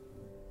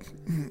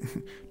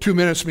 2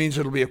 minutes means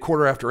it'll be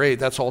 8:15.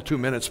 That's all 2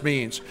 minutes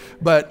means.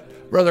 But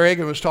Brother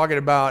Hagin was talking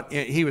about,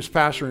 he was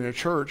pastoring a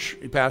church.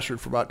 He pastored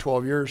for about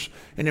 12 years.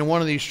 And in one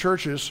of these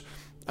churches,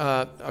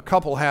 a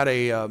couple had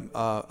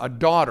a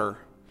daughter.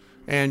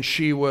 And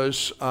she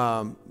was,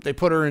 they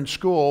put her in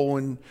school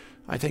when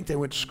I think they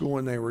went to school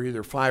when they were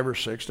either 5 or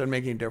 6, doesn't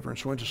make any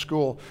difference, went to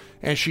school,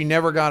 and she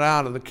never got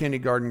out of the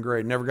kindergarten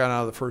grade, never got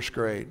out of the first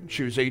grade.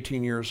 She was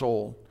 18 years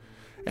old.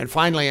 And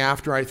finally,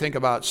 after I think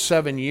about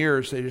 7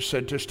 years, they just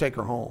said, just take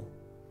her home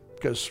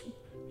because,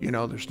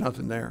 there's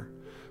nothing there.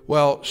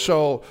 Well,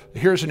 so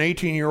here's an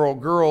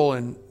 18-year-old girl,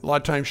 and a lot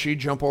of times she'd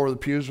jump over the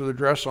pews with her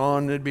dress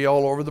on. It'd be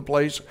all over the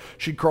place.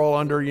 She'd crawl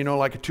under,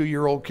 like a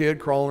 2-year-old kid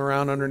crawling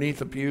around underneath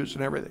the pews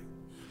and everything.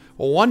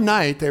 Well, one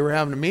night they were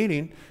having a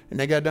meeting, and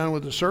they got done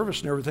with the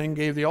service and everything,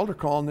 gave the altar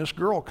call, and this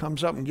girl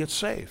comes up and gets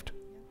saved,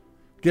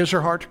 gives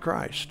her heart to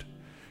Christ.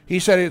 He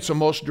said it's the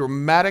most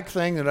dramatic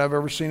thing that I've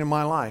ever seen in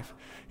my life.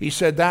 He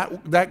said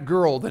that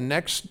girl the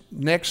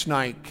next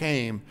night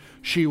came.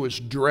 She was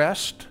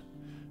dressed,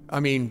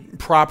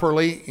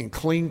 properly in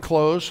clean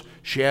clothes.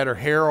 She had her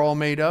hair all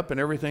made up and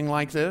everything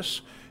like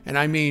this.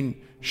 And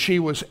she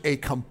was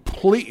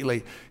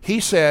he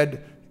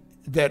said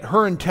that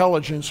her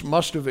intelligence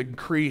must have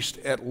increased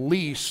at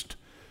least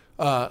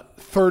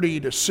 30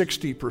 to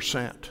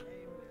 60%.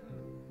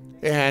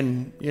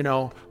 And,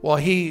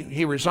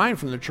 he resigned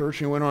from the church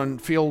and he went on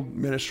field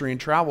ministry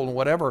and traveled and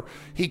whatever.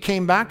 He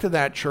came back to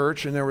that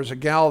church, and there was a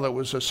gal that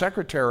was a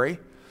secretary,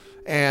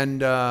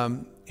 and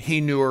he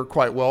knew her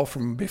quite well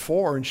from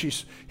before. And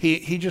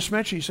he just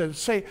mentioned, he said,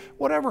 say,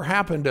 whatever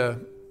happened to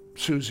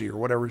Susie or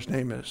whatever his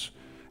name is?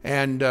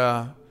 And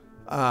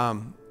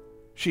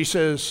she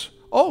says,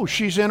 oh,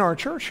 she's in our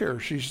church here.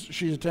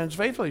 She attends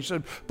faithfully. He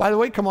said, by the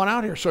way, come on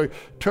out here. So he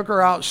took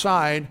her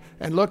outside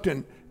and looked,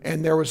 and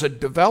there was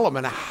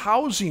a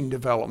housing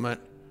development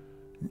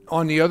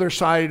on the other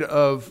side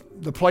of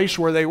the place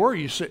where they were.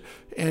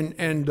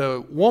 And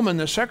the woman,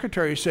 the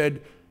secretary,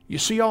 said, you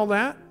see all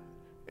that?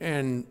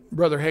 And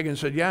Brother Hagin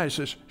said, yeah. He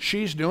says,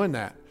 she's doing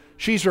that.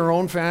 She's her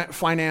own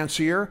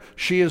financier.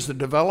 She is the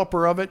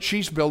developer of it.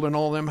 She's building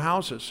all them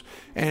houses.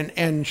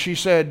 And she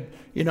said,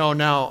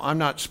 now I'm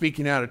not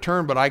speaking out of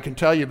turn, but I can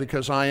tell you,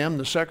 because I am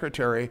the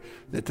secretary,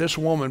 that this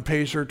woman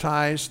pays her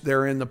tithes.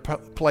 They're in the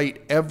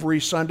plate every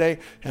Sunday,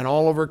 and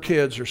all of her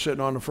kids are sitting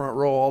on the front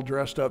row all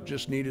dressed up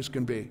just neat as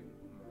can be.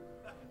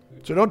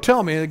 So don't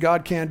tell me that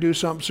God can't do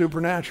something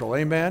supernatural.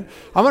 Amen?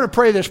 I'm going to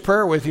pray this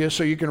prayer with you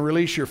so you can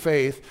release your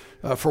faith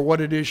for what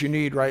it is you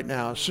need right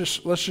now.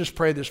 Let's just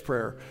pray this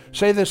prayer.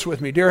 Say this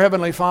with me. Dear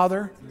Heavenly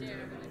Father,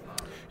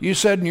 you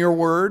said in your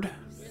word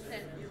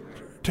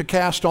to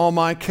cast all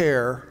my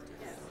care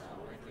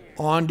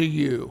onto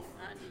you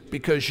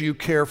because you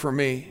care for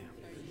me.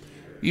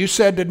 You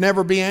said to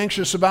never be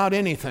anxious about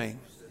anything.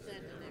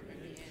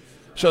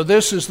 So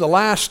this is the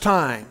last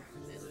time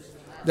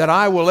that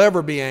I will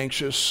ever be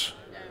anxious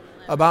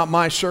about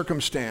my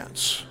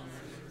circumstance.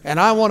 And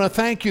I want to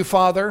thank you,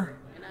 Father,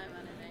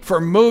 for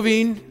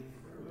moving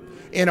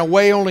in a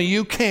way only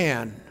you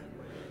can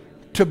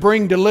to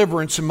bring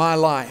deliverance in my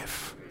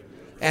life.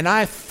 And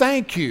I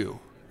thank you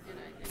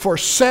for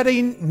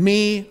setting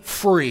me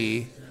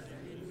free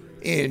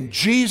in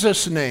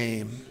Jesus'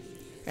 name.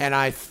 And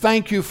I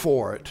thank you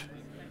for it.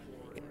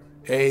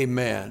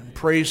 Amen.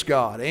 Praise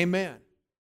God. Amen.